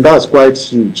 And that's quite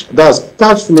huge. That's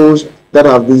cash flows that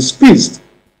have been squeezed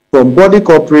from body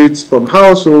corporates, from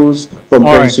households, from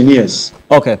pensioners.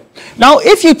 Okay. Now,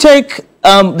 if you take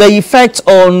the effect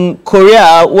on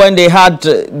Korea when they had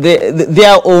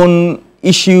their own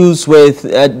issues with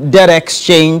debt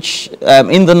exchange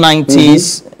in the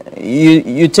 90s,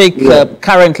 you take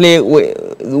currently,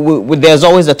 there's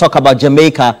always a talk about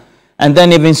Jamaica and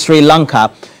then even Sri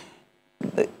Lanka.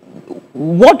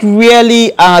 What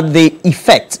really are the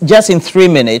effects, just in 3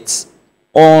 minutes,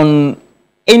 on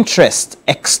interest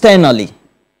externally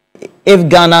if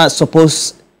Ghana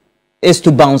is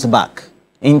to bounce back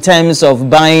in terms of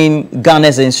buying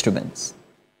Ghana's instruments?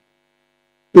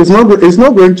 It's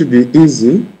not going to be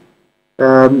easy.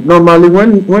 Normally,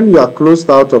 when you are closed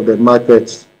out of the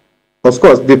market, of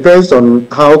course, depends on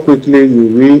how quickly you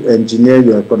re-engineer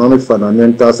your economic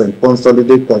fundamentals and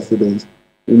consolidate confidence.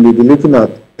 You may be looking at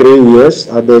 3 years,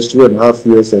 others 2.5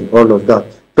 years, and all of that.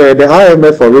 For the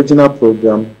IMF original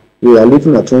program, we are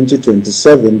looking at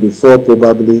 2027 before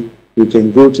probably we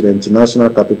can go to the international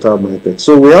capital market.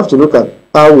 So we have to look at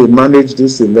how we manage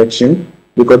this election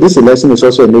because this election is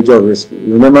also a major risk.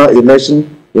 Remember,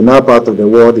 election in our part of the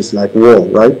world is like war,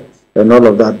 right? And all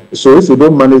of that. So if you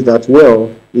don't manage that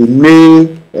well, it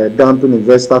may dampen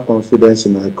investor confidence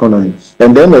in our economy.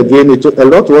 And then again, a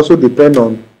lot will also depend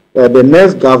on the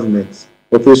next government.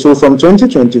 Okay, so from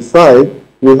 2025,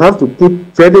 we have to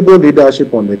put credible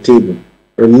leadership on the table.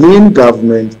 A lean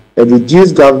government, a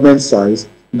reduced government size,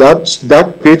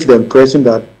 that creates the impression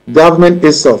that government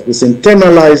itself is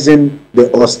internalizing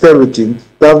the austerity.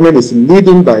 Government is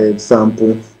leading by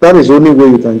example. That is the only way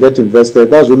you can get investors.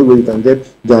 That's the only way you can get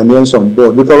Ghanaians on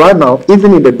board. Because right now,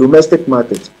 even in the domestic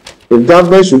market, if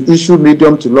government should issue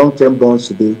medium to long-term bonds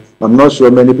today, I'm not sure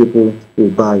many people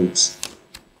will buy it.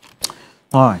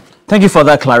 All right. Thank you for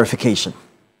that clarification.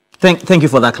 Thank you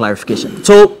for that clarification.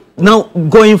 So now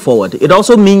going forward, it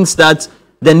also means that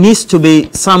there needs to be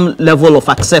some level of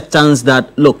acceptance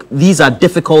that, look, these are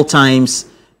difficult times,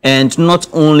 and not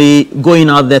only going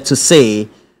out there to say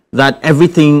that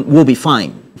everything will be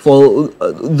fine for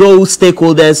those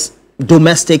stakeholders,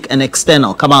 domestic and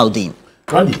external. Kamaldeen.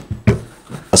 Randy.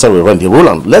 Sorry, Randy.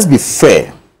 Roland, let's be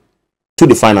fair to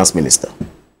the finance minister.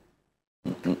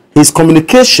 His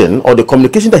communication, or the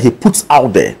communication that he puts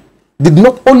out there, did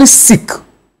not only seek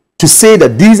to say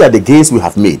that these are the gains we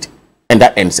have made, and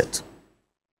that ends it.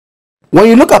 When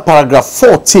you look at paragraph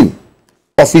 14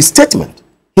 of his statement,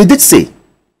 he did say,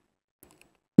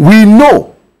 we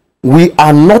know we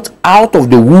are not out of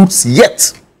the woods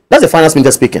yet. That's the finance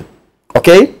minister speaking.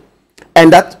 Okay?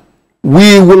 And that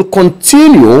we will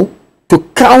continue to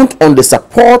count on the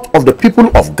support of the people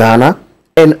of Ghana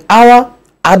and our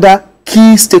other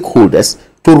key stakeholders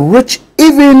to reach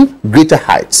even greater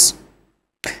heights.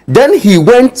 Then he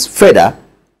went further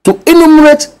to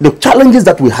enumerate the challenges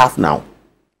that we have now.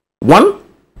 One,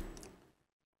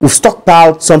 we've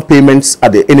stockpiled some payments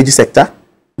at the energy sector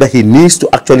that he needs to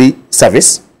actually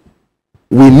service.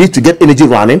 We need to get energy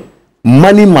running.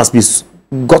 Money must be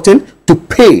gotten to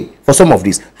pay for some of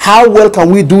these. How well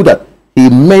can we do that? He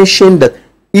mentioned that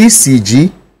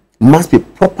ECG must be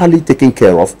properly taken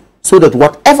care of so that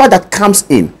whatever that comes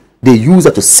in, they use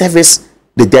it to service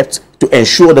the debt to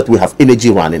ensure that we have energy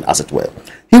running, as it were.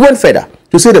 He went further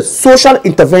to say that social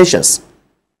interventions,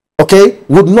 okay,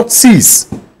 would not cease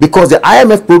because the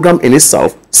IMF program in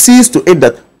itself sees to it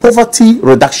that poverty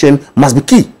reduction must be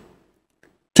key.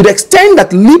 To the extent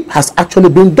that LEAP has actually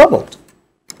been doubled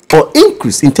or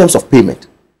increased in terms of payment.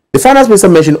 The finance minister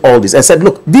mentioned all this and said,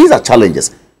 look, these are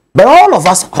challenges, but all of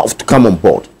us have to come on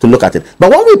board to look at it. But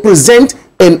when we present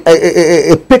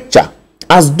a picture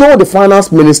as though the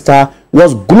finance minister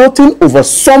was gloating over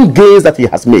some gains that he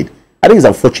has made, I think it's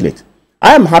unfortunate.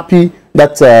 I am happy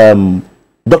that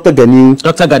Dr.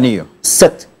 Ganiyu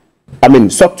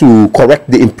sought to correct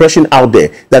the impression out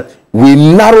there that we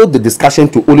narrowed the discussion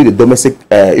to only the domestic,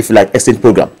 if you like, exchange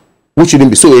program, which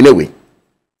shouldn't be so anyway.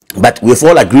 But we've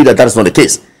all agreed that that is not the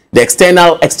case. The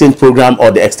external exchange program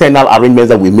or the external arrangements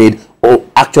that we made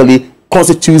actually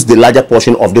constitutes the larger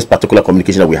portion of this particular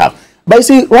communication that we have. But you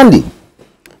see, Randy,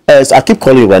 as I keep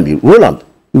calling you Randy, Roland,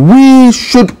 we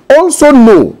should also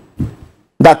know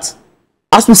that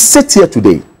as we sit here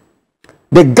today,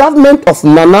 the government of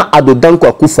Nana Addo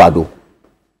Dankwa Akufo-Addo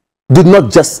did not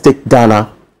just take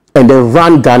Ghana and then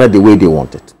run Ghana the way they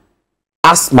wanted.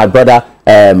 As my brother,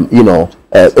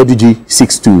 ODG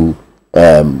seeks to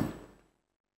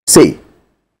say.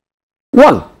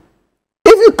 One,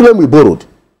 if you claim we borrowed,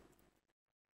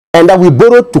 and that we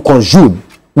borrowed to consume,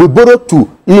 we borrowed to,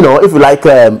 if you like,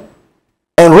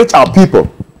 enrich our people,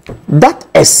 that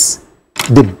is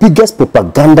the biggest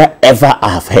propaganda ever I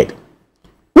have heard.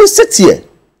 We sit here,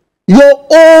 your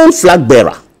own flag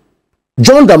bearer,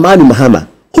 John Dramani Mahama,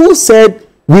 who said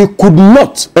we could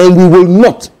not and we will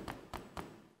not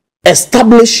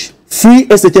establish free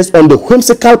SHS on the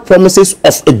whimsical promises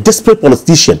of a desperate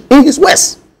politician in his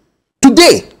words.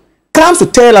 Today, comes to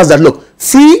tell us that, look,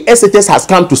 free SHS has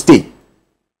come to stay.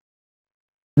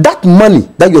 That money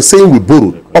that you're saying we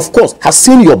borrowed, of course, has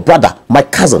seen your brother, my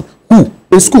cousin, who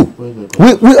in school.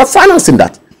 We are financing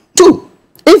that. Two,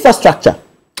 infrastructure,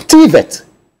 TVET.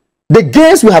 The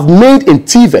gains we have made in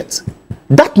TVET,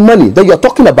 that money that you're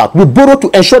talking about, we borrowed to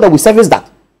ensure that we service that.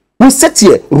 We sit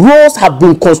here, roads have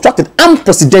been constructed,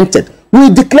 unprecedented. We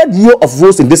declared year of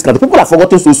roads in this country. People have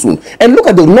forgotten so soon. And look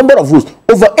at the number of roads.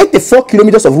 Over 84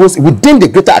 kilometers of roads within the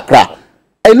greater Accra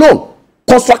alone,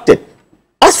 constructed.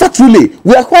 As for truly,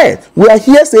 we are quiet. We are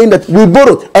here saying that we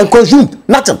borrowed and consumed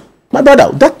nothing. My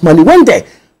brother, that money went there.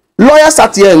 Lawyers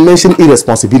sat here and mentioned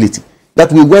irresponsibility.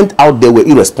 That we went out there, were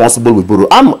irresponsible, we borrowed.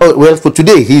 Well, for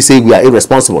today, he said we are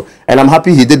irresponsible. And I'm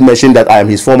happy he did mention that I am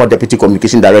his former deputy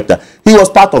communication director. He was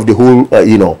part of the whole,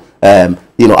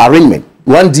 arrangement.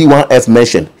 1D1F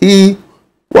mentioned, he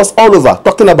was all over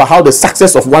talking about how the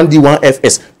success of 1D1F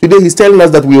is. Today he's telling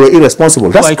us that we were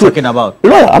irresponsible. That's what are you talking about?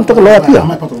 Lawyer, I'm talking lawyer Pierre.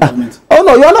 Am I part of government? Oh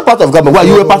no, you're not part of government. Why?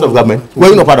 You were part of government. Were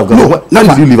you not part of government? No, When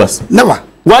did you leave us? Never.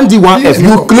 1D1F,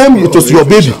 you claim it was your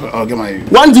baby. I'll get my...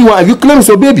 1D1F, you claim it's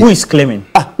your baby. Who is claiming?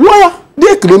 Lawyer,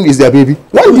 they claim it's their baby.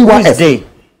 Who is 1D1F. they?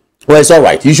 Well, it's all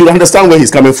right. You should understand where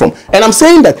he's coming from. And I'm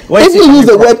saying that if you use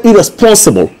the word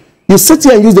irresponsible, you sit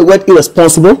here and use the word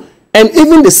irresponsible, and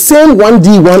even the same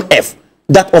 1D1F,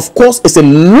 that of course is a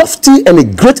lofty and a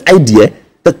great idea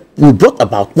that we brought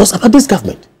about, was about this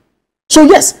government. So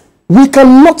yes, we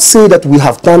cannot say that we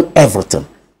have done everything.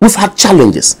 We've had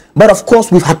challenges, but of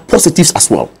course we've had positives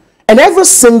as well. And every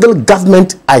single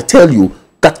government, I tell you,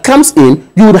 that comes in,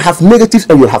 you will have negatives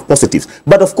and you'll have positives.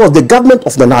 But of course, the government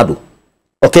of the NADO,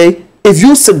 okay, if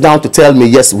you sit down to tell me,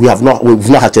 yes, we've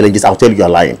not had challenges, I'll tell you you're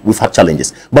lying. We've had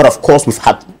challenges. But of course, we've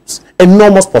had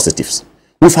enormous positives.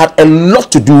 We've had a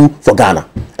lot to do for Ghana.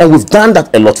 And we've done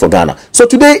that a lot for Ghana. So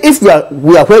today, if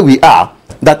we are where we are,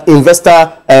 that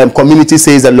investor community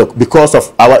says that, look, because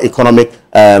of our economic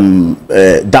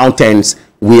downturns,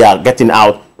 we are getting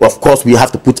out. Of course, we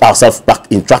have to put ourselves back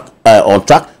on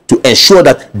track to ensure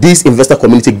that this investor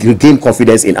community gain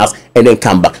confidence in us and then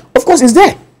come back. Of course, it's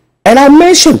there. And I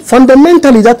mentioned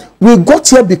fundamentally that we got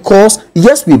here because,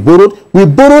 yes, we borrowed,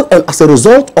 and as a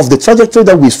result of the trajectory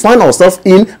that we found ourselves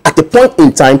in at a point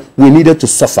in time, we needed to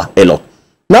suffer a lot.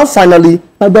 Now, finally,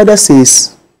 my brother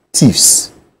says,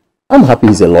 thieves. I'm happy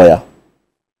he's a lawyer.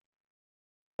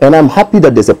 And I'm happy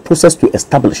that there's a process to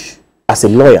establish as a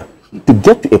lawyer to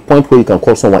get to a point where you can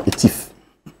call someone a thief.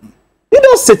 You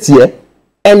don't sit here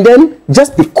and then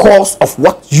just because of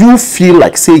what you feel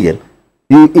like saying,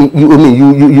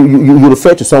 you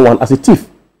refer to someone as a thief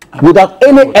without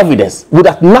any evidence,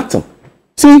 without nothing.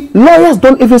 See, lawyers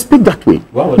don't even speak that way.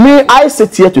 May I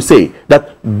sit here to say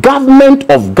that government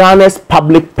of Ghana's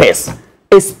public purse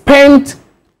is spent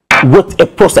with a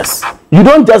process. You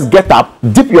don't just get up,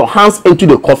 dip your hands into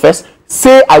the coffers,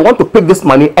 say, I want to pick this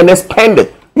money and then spend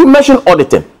it. You mentioned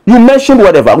auditing. You mentioned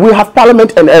whatever. We have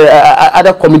parliament and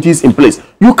other committees in place.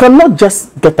 You cannot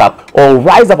just get up or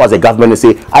rise up as a government and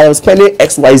say, I am spending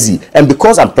XYZ. And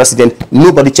because I'm president,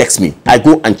 nobody checks me. I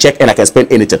go and check and I can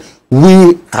spend anything.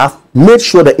 We have made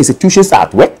sure that institutions are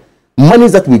at work.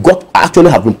 Monies that we got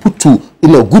actually have been put to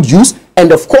good use.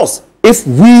 And of course, if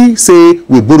we say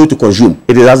we borrow to consume,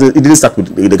 it didn't start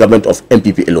with the government of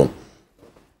MPP alone.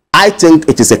 I think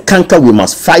it is a canker we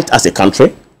must fight as a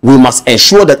country. We must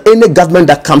ensure that any government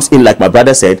that comes in, like my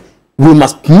brother said, we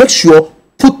must make sure,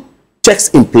 put checks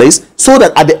in place so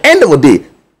that at the end of the day,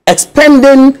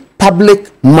 expending public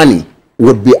money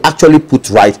would be actually put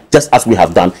right, just as we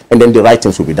have done, and then the right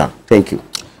things will be done. Thank you.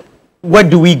 Where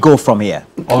do we go from here?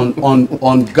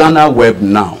 On Ghana Web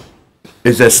Now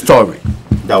is a story.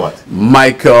 That what?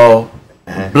 Michael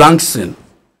Blankson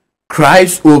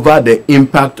cries over the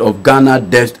impact of Ghana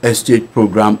Debt Estate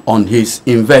Program on his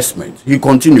investment. He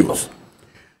continues,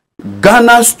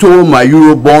 Ghana stole my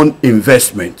Eurobond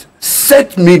investment,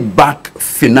 set me back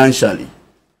financially.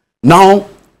 Now,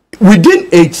 within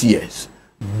 8 years,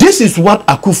 this is what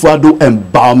Akufo-Addo and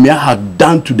Bawumia had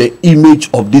done to the image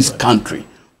of this country.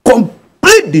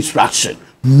 Complete distraction,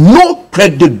 no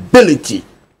credibility.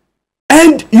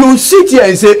 And you sit here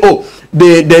and say, oh,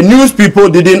 the news people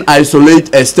didn't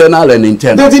isolate external and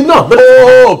internal. They did not. But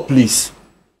oh, please.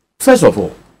 First of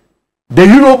all, the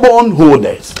Eurobond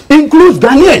holders includes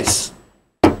Ghanaians.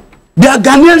 There are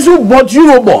Ghanaians who bought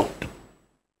Eurobond.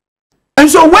 And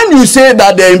so when you say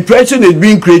that the impression is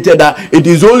being created that it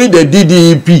is only the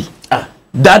DDEP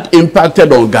that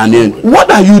impacted on Ghanaians,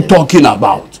 what are you talking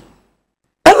about?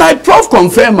 And like Prof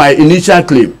confirmed my initial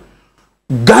claim,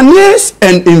 Ghanaians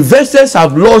and investors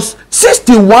have lost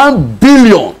 61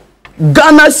 billion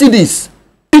Ghana cedis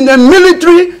in a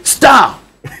military style.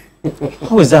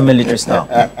 Who is that military style?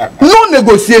 No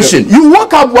negotiation. You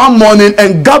woke up one morning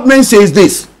and government says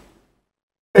this.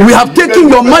 We have taken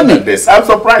your money. I'm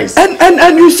surprised.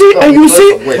 And you see the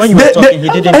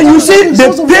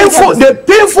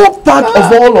painful part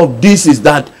of all of this is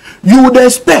that you would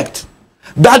expect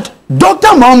that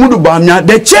Dr. Mahmoud Bawumia,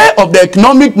 the chair of the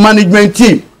economic management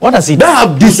team, what does he do? That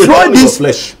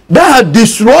have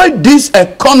destroyed this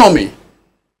economy,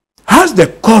 has the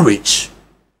courage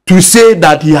to say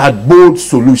that he had bold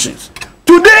solutions.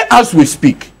 Today, as we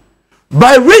speak,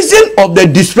 by reason of the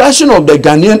distraction of the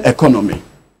Ghanaian economy,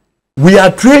 we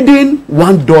are trading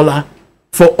 $1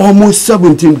 for almost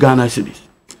 17 Ghana cedis.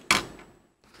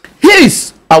 Here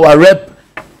is our rep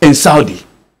in Saudi.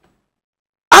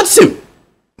 Ask him,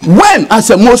 when, as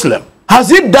a Muslim, has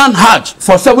he done Hajj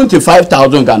for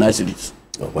 75,000 Ghana cedis?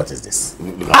 What is this?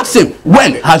 Ask him,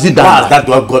 when has he done that?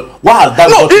 Why has that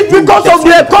No, it's because of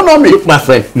the economy. Look, my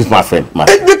friend.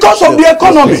 It's because of the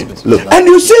economy. Look. And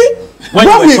you see, When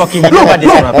you were talking,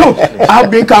 look, I've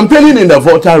been campaigning in the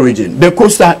Volta region, the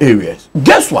coastal areas.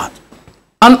 Guess what?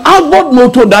 An outboard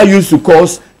motor that used to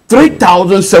cost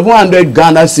 3,700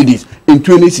 Ghana cedis in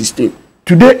 2016,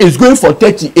 today is going for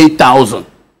 38,000.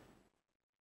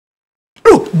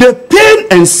 Look, the pain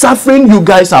and suffering you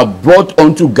guys have brought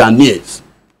onto Ghanaians,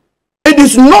 it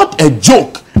is not a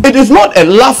joke. It is not a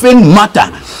laughing matter.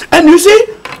 And you see,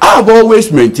 I have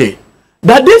always maintained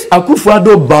that this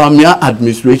Akufo-Addo-Bawumia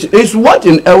administration is what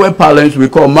in our parlance we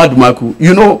call Madumaku.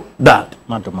 You know that?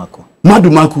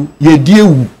 Madumaku.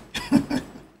 Yediewu.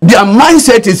 Their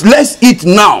mindset is, let's eat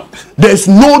now. There's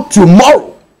no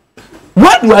tomorrow.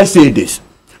 Why do I say this?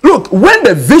 Look, when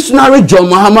the visionary John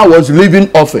Mahama was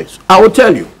leaving office, I will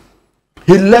tell you,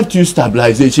 he left you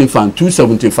stabilization fund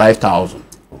 275,000.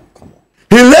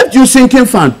 He left you sinking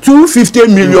fund $250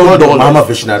 million. Mama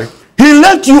visionary. He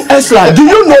left you ESLA. Do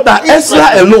you know that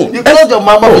ESLA alone? You called your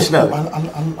mama visionary.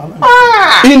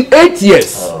 In 8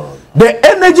 years, the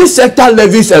energy sector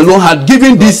levies alone had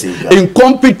given this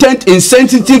incompetent,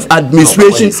 insensitive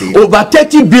administration over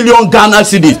 30 billion Ghana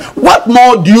cedis. What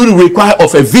more do you require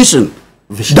of a vision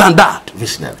than that?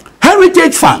 Visionary.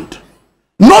 Heritage Fund.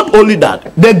 Not only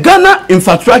that, the Ghana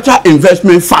Infrastructure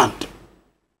Investment Fund.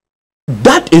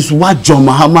 That is what John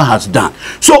Mahama has done.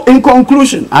 So in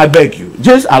conclusion, I beg you,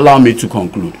 just allow me to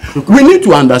conclude. We need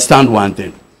to understand one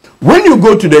thing. When you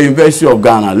go to the University of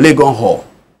Ghana, Legon Hall,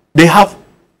 they have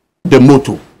the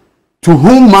motto, to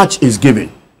whom much is given,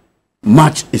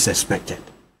 much is expected.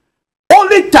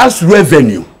 Only tax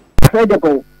revenue.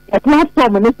 Credible. A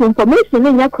platform and this information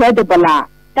in your credible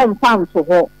and found for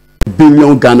her.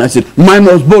 Billion Ghana cedis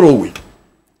minus borrowing.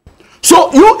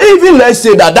 So you even, let's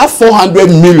say that 400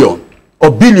 million or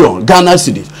billion Ghana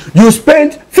cedis, you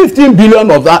spent 15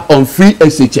 billion of that on free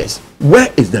SHS.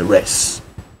 Where is the rest?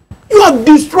 You have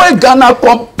destroyed Ghana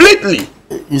completely.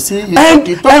 You see, and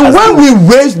when we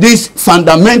raise these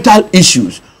fundamental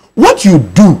issues, what you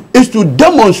do is to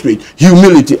demonstrate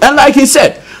humility. And like he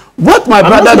said, what my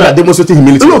brother demonstrating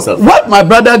humility. Look, what my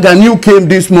brother Ganyu came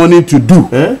this morning to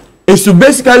do is to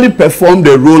basically perform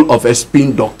the role of a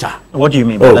spin doctor. What do you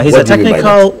mean by that? He's a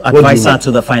technical advisor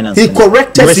to the finance. He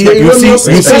corrected.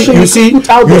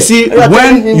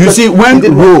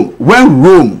 When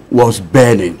Rome was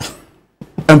burning,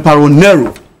 Emperor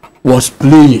Nero was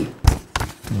playing.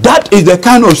 That is the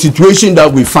kind of situation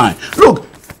that we find. Look,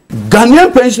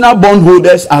 Ghanaian pensioner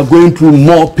bondholders are going through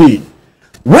more pain.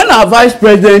 When our vice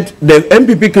president, the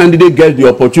MPP candidate, gets the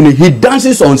opportunity, he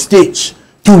dances on stage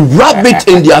to rub it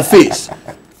in their face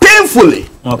painfully.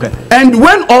 Okay. And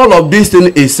when all of this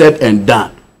thing is said and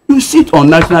done, you sit on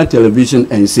national television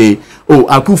and say, oh,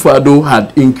 Akufo-Addo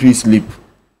had increased leap.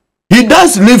 He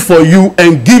does live for you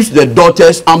and gives the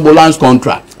daughters ambulance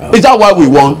contract. Is that what we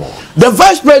want? The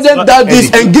vice president does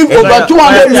this and gives over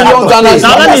 200 million Ghana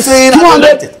cedis.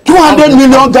 200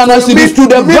 million Ghana cedis to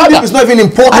the brother. It's not even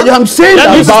important. I am saying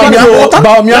that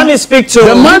Bawumia, let me speak to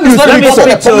the man you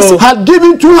speak to had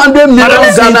given 200 million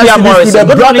Ghana cedis to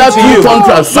the brother through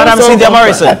contract. Madam Cynthia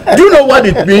Morrison. Do you know what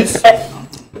it means?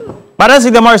 Madam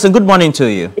Cynthia Morrison, good morning to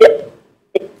you.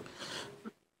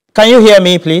 Can you hear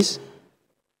me, please?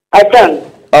 I can.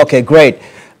 Okay, great.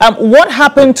 What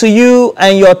happened to you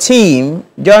and your team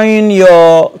during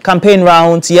your campaign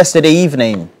rounds yesterday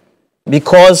evening?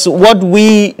 Because what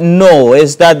we know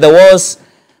is that there was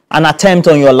an attempt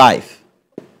on your life.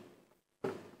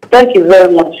 Thank you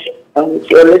very much to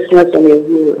your listeners and your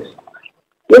viewers.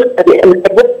 Yesterday, and the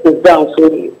voice is down, so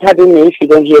pardon me if you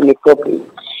don't hear me properly.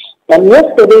 And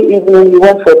yesterday evening, we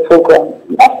went for a program.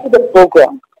 After the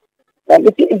program,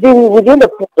 within the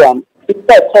program, it's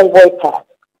a convoy path.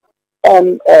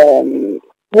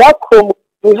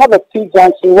 We have a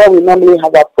T-junction where we normally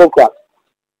have our program.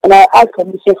 And I asked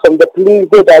permission from the police.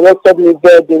 They directed me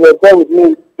there. They were there with me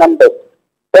in numbers.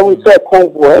 Then we saw a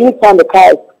convoy. Anytime the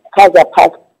cars are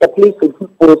passed, the police would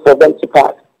wait for them to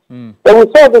pass. Then we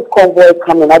saw this convoy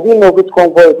coming. I didn't know which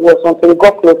convoy it was until it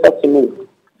got closer to me.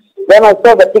 Then I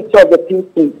saw the picture of the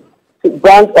PC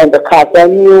brand on the car. I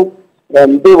knew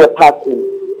they were passing.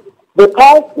 They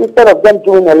passed, instead of them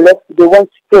doing a left, they went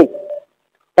straight.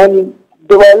 And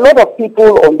there were a lot of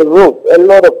people on the road.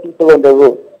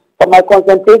 But my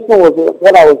concentration was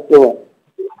what I was doing.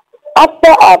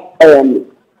 After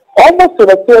almost to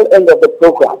the tail end of the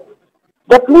program,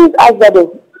 the police asked that they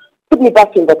put me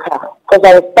back in the car because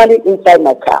I was standing inside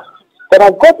my car. When I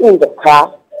got in the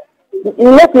car,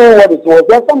 not knowing what it was,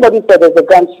 then somebody said there's a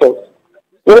gunshot.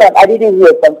 Yeah, I didn't hear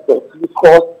a gunshot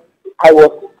because I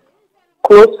was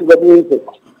close to the music.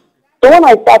 So when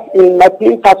I start in, my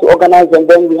police had to organize and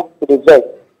then we had to reserve.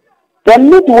 Then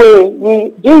midway, we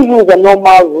didn't use the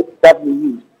normal route that we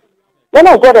use. Then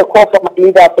I got a call from my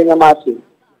leader at Penyamasi.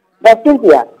 But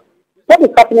Cynthia, what is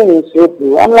happening in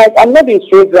Shrewsbury? I'm like, I'm not in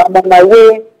Shrewsbury, I'm on my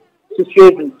way to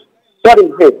Shrewsbury. What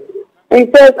is it? And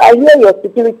he says, I hear your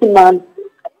security man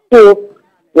killed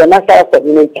your national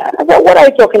coordinator. I said, what are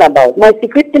you talking about? My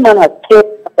security man has killed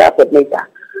the national coordinator.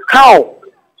 How?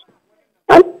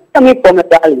 I'm coming from a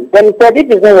rally. Then he said, if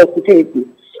it's not your security,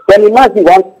 then he must be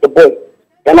one of the boys.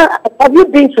 Then have you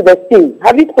been to the scene?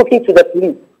 Have you spoken to the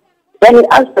police? Then he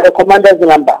asked for the commander's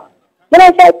number. Then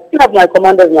I said, I don't have my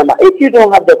commander's number. If you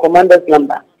don't have the commander's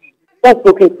number, don't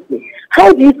spoken to me.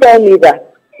 How do you tell me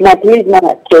that my policeman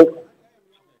has killed?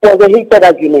 There was a heated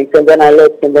argument, and then I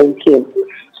left, and then he came.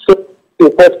 So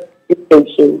the first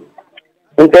station,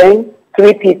 and then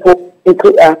 3 people,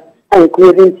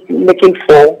 including making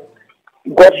 4,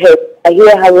 got hurt. I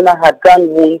hear Haruna had gun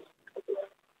wounds.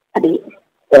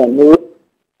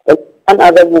 One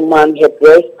other woman had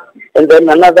breast, and then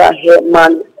another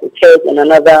man chest, and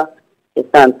another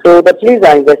son. So the police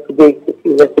are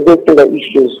investigating the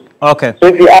issues. Okay. So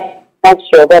if you are not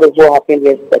sure, that is what happened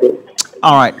yesterday.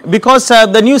 All right. Because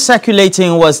the news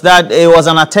circulating was that it was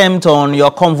an attempt on your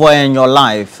convoy and your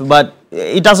life, but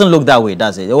it doesn't look that way,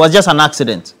 does it? It was just an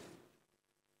accident.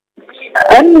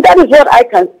 And that is what I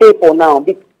can say for now.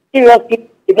 Because seriously,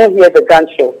 you don't hear the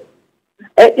gunshot.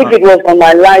 If it was on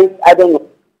my life, I don't know.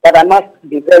 But I must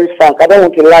be very frank. I don't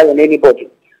want to lie on anybody.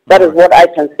 That is what I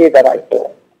can say that I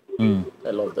saw. I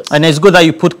love this. And it's good that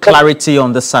you put clarity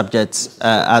on the subject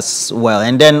as well.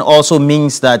 And then also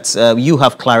means that you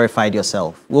have clarified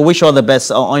yourself. We wish all the best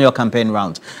on your campaign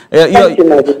round.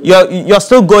 You're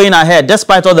still going ahead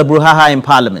despite all the brouhaha in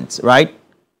Parliament, right?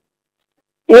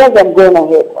 Yes, I'm going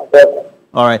ahead.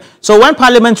 All right. So when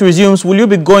Parliament resumes, will you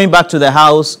be going back to the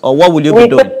House, or what will you be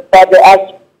doing?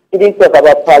 We didn't talk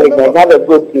about Parliament. Have a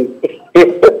good day.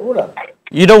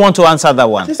 You don't want to answer that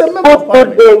one. Good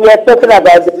day. We are talking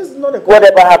about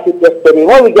whatever happened yesterday.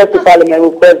 When we get to Parliament,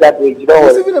 we'll cross that bridge.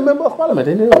 He's even a member of Parliament,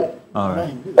 anyway. All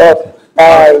right.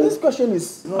 This question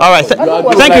is... All right.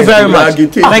 Thank you very much.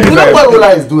 Thank you very much. What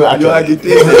Rula is doing, actually.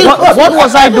 What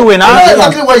was I doing?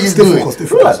 Exactly what he's doing.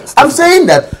 I'm saying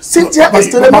that Cynthia is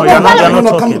still a member of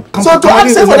Parliament. So to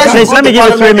answer for that... Let me give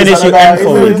you 3 minutes. You end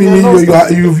for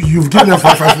You've given them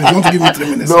 5 minutes. You want to give me 3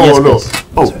 minutes? No.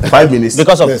 Oh, 5 minutes.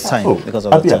 Because of time. Because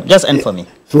of time. Just end for me.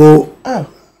 So,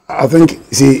 I think,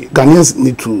 see, Ghanaians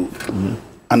need to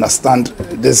understand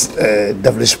this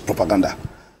devilish propaganda.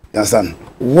 You understand?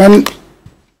 When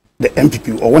the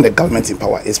MPP or when the government in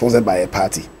power is sponsored by a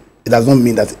party, it does not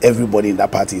mean that everybody in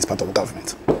that party is part of the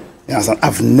government. You understand?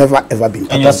 I've never ever been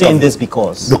part and you're of saying this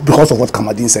because of what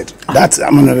Kamadin said. That's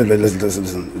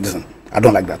listen. I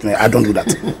don't like that. I don't do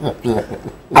that.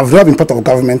 I've never been part of a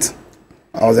government.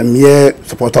 I was a mere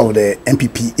supporter of the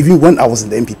MPP. Even when I was in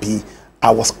the MPP,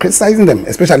 I was criticizing them.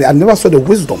 Especially, I never saw the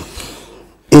wisdom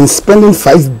in spending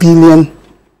 5 billion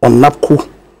on NAPCO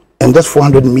and just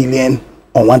 400 million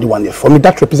on 1D1F. For me,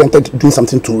 that represented doing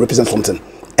something to represent something.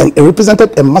 And it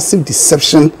represented a massive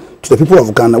deception to the people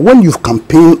of Ghana when you've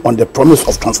campaigned on the promise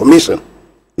of transformation.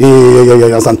 You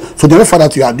understand? So the fact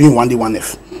that you are doing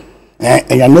 1D1F and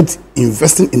you are not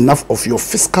investing enough of your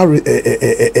fiscal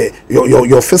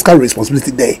your fiscal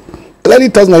responsibility there, clearly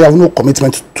tells me you have no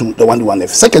commitment to the 1D1F.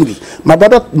 Secondly, my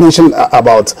brother mentioned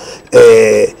about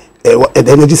the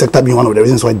energy sector being one of the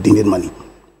reasons why they needed money.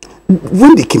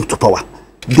 When they came to power,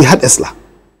 they had ESLA.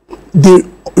 They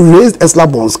raised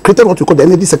ESLA bonds, created what we call the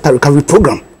Energy Sector Recovery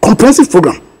Program, comprehensive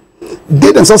program.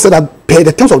 They themselves said that per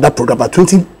the terms of that program by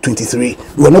 2023,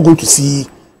 we are not going to see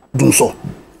doing so.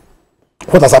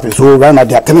 What has happened? So right now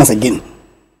they are telling us again,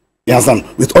 you understand,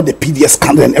 with all the PDS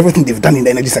scandal and everything they've done in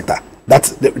the energy sector, that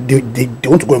they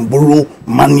want to go and borrow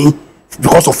money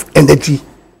because of energy.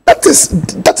 That is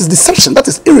deception. That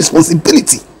is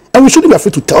irresponsibility, and we shouldn't be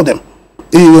afraid to tell them.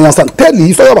 You understand? Thirdly,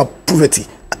 you talk about poverty,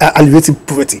 alleviating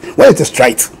poverty. When it is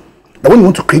right, that when you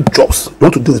want to create jobs, you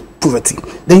want to deal with poverty,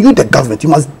 then you, the government, you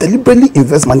must deliberately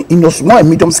invest money in your small and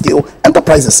medium scale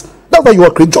enterprises. That's why you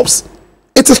will create jobs.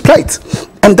 It is right.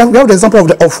 And then we have the example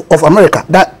of America,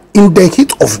 that in the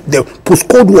heat of the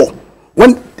post-Cold War,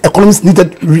 when economies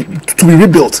needed to be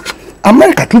rebuilt,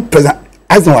 America, through President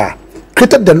Eisenhower,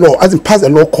 created the law, as in passed a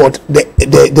law called the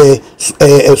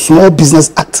Small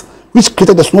Business Act, which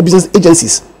created the small business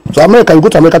agencies. So America, you go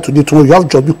to America today, tomorrow you have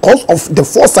jobs because of the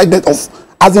foresight of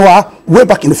Eisenhower way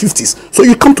back in the 50s. So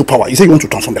you come to power, you say you want to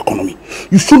transform the economy.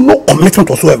 You show no commitment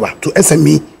whatsoever to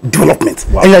SME development.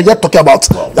 Wow. And you're yet talking about,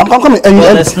 I'm coming, and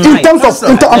in terms of,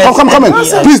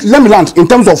 please let me land, in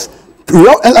terms of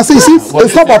And I say, you see,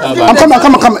 it's not about. I'm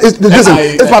coming. Listen,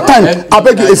 it's my time. I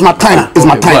beg you, it's my time. It's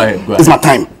my time. It's my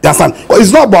time. You understand?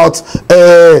 It's not about.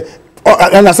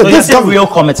 And I said, so this is a real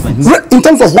commitment. In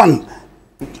terms of one,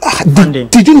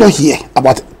 did you not hear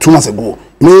about 2 months ago?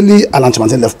 Mainly, Alan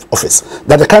Chimantin left office.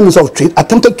 That the Prime Minister of Trade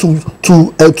attempted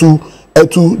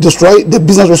to destroy the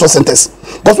business resource centers.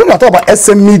 Because when you are talking about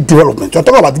SME development, you are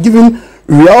talking about giving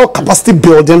real capacity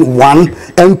building, one,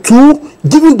 and two,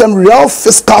 giving them real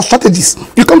fiscal strategies.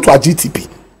 You come to our GTP,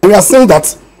 and we are saying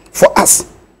that for us,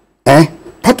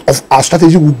 part of our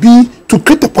strategy would be to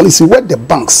create a policy where the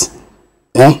banks,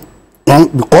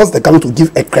 because they're going to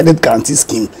give a credit guarantee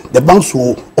scheme, the banks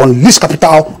will unleash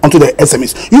capital onto the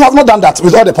SMEs. You have not done that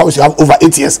with all the powers you have over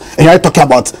 8 years, and you're talking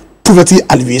about poverty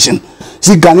alleviation.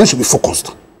 See, Ghanaians should be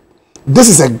focused. This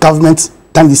is a government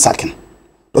that needs sacking.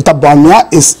 Dr.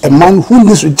 Bawumia is a man who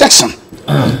needs rejection.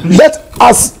 Let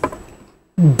us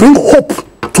bring hope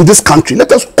to this country.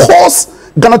 Let us cause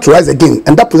Ghana to rise again,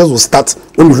 and that process will start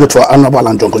when we vote for Honorable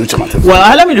Alan John Kojuchaman.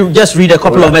 Well, let me just read a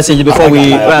couple of messages before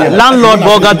we. Landlord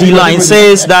Borga D-Line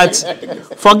says that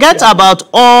forget about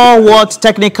all what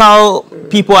technical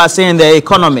people are saying, the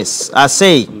economists are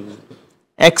saying.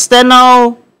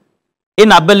 External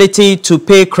inability to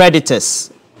pay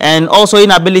creditors and also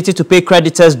inability to pay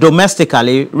creditors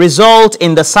domestically result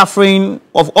in the suffering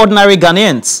of ordinary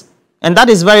Ghanaians. And that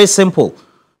is very simple.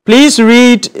 Please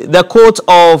read the quote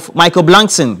of Michael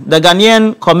Blankson, the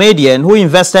Ghanaian comedian who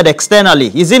invested externally.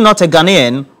 Is he not a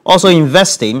Ghanaian also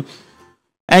investing?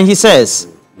 And he says,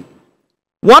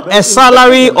 what a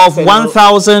salary of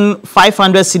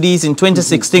 1,500 cedis in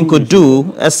 2016 could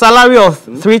do, a salary of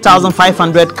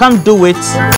 3,500 can't do it